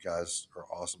on. You guys are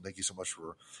awesome. Thank you so much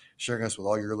for sharing us with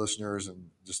all your listeners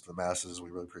and just the masses. We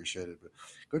really appreciate it. But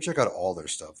go check out all their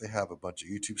stuff. They have a bunch of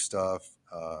YouTube stuff,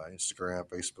 Instagram,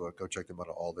 Facebook. Go check them out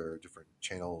on all their different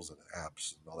channels and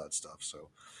apps and all that stuff.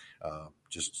 So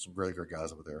just some really great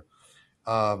guys over there.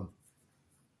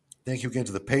 Thank you again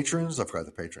to the patrons. I forgot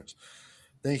the patrons.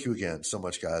 Thank you again so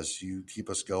much, guys. You keep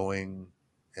us going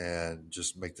and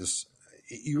just make this.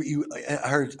 I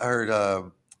heard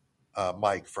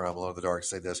Mike from Alone in the Dark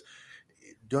say this.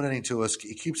 Donating to us,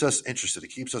 it keeps us interested.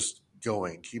 It keeps us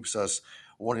going. Keeps us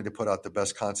wanting to put out the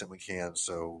best content we can.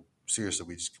 So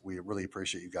seriously, we really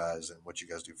appreciate you guys and what you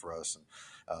guys do for us. And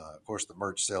of course, the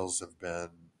merch sales have been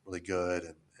really good,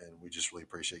 and we just really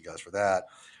appreciate you guys for that.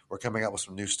 We're coming out with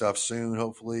some new stuff soon.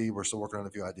 Hopefully, we're still working on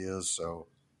a few ideas. So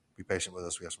be patient with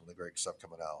us. We have some really great stuff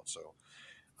coming out.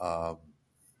 So.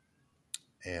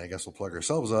 And I guess we'll plug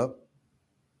ourselves up.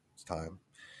 It's time.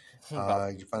 You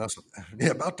can find us.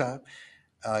 About time.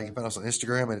 You can find us on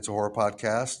Instagram, and It's a Horror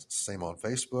Podcast. Same on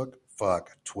Facebook.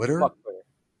 Fuck Twitter.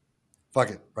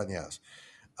 Fuck it, right in the ass.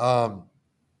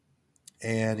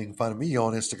 And you can find me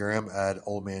on Instagram at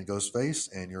Old Man Ghostface,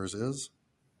 and yours is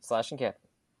Slashing Captain.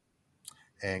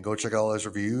 And go check out all those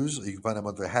reviews. You can find them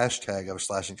with the hashtag of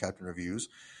Slashing Captain Reviews.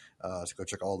 So go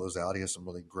check all those out. He has some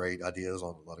really great ideas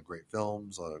on a lot of great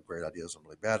films, a lot of great ideas on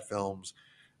really bad films,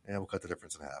 and we'll cut the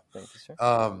difference in half. Thank you, sir.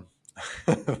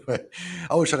 But I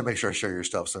always try to make sure I share your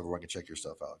stuff so everyone can check your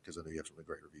stuff out because I know you have some really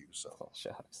great reviews. So,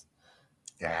 shucks.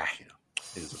 Yeah,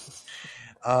 it is.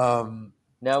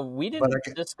 Now we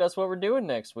didn't discuss what we're doing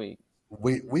next week.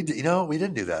 We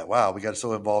didn't do that. Wow, we got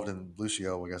so involved in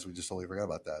Lucio. I guess we just totally forgot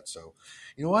about that. So,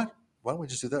 you know what? Why don't we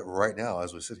just do that right now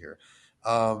as we sit here?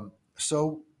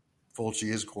 So. Fulci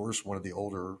is, of course, one of the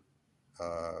older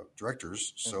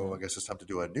directors, so I guess it's time to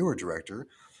do a newer director.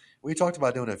 We talked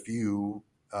about doing a few.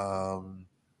 I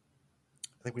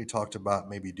think we talked about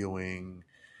maybe doing.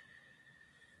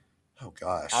 Oh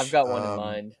gosh, I've got one in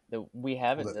mind that we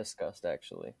haven't discussed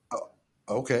actually.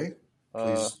 Okay,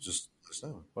 please just let us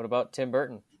know. What about Tim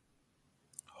Burton?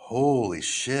 Holy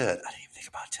shit! I didn't even think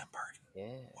about Tim Burton.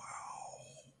 Yeah.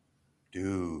 Wow,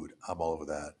 dude, I'm all over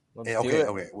that. Let's do it.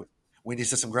 Okay. We need to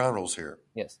set some ground rules here.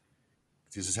 Yes.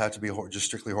 Does this have to be just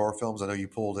strictly horror films? I know you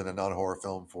pulled in a non-horror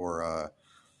film for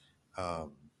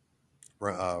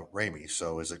Raimi.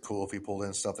 So is it cool if you pulled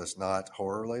in stuff that's not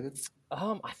horror related?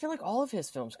 I feel like all of his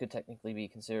films could technically be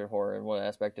considered horror in one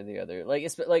aspect or the other. Like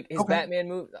it's like his Batman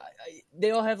movie,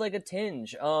 they all have like a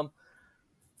tinge.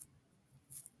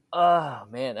 Oh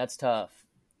man, that's tough.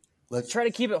 Let's try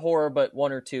to keep it horror, but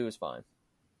 1 or 2 is fine.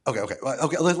 Okay.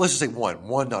 Let's just say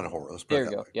one non-horror. Let's put there it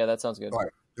you go. way. Yeah, that sounds good. All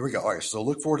right, there we go. All right, so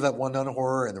look forward to that one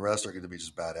non-horror, and the rest are going to be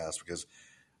just badass because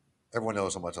everyone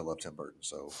knows how much I love Tim Burton.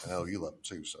 So I know you love him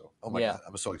too. So oh my god,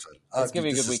 I'm so excited. It's gonna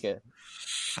be a good weekend.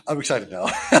 I'm excited now.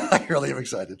 I really am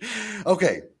excited.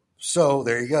 Okay, so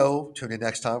there you go. Tune in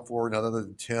next time for another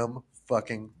than Tim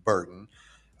fucking Burton.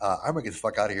 I'm gonna get the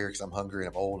fuck out of here because I'm hungry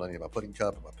and I'm old. I need my pudding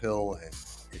cup and my pill, and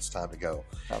it's time to go.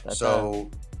 So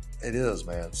it is,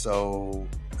 man. So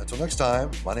until next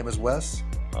time, my name is Wes.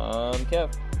 I'm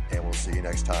Kev, and we'll see you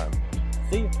next time.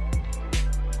 See you.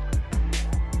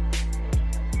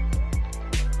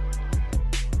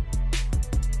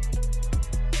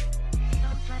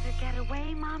 Don't let her get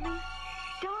away, Mommy.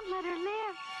 Don't let her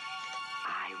live.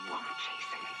 I won't,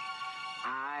 Jason.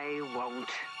 I won't.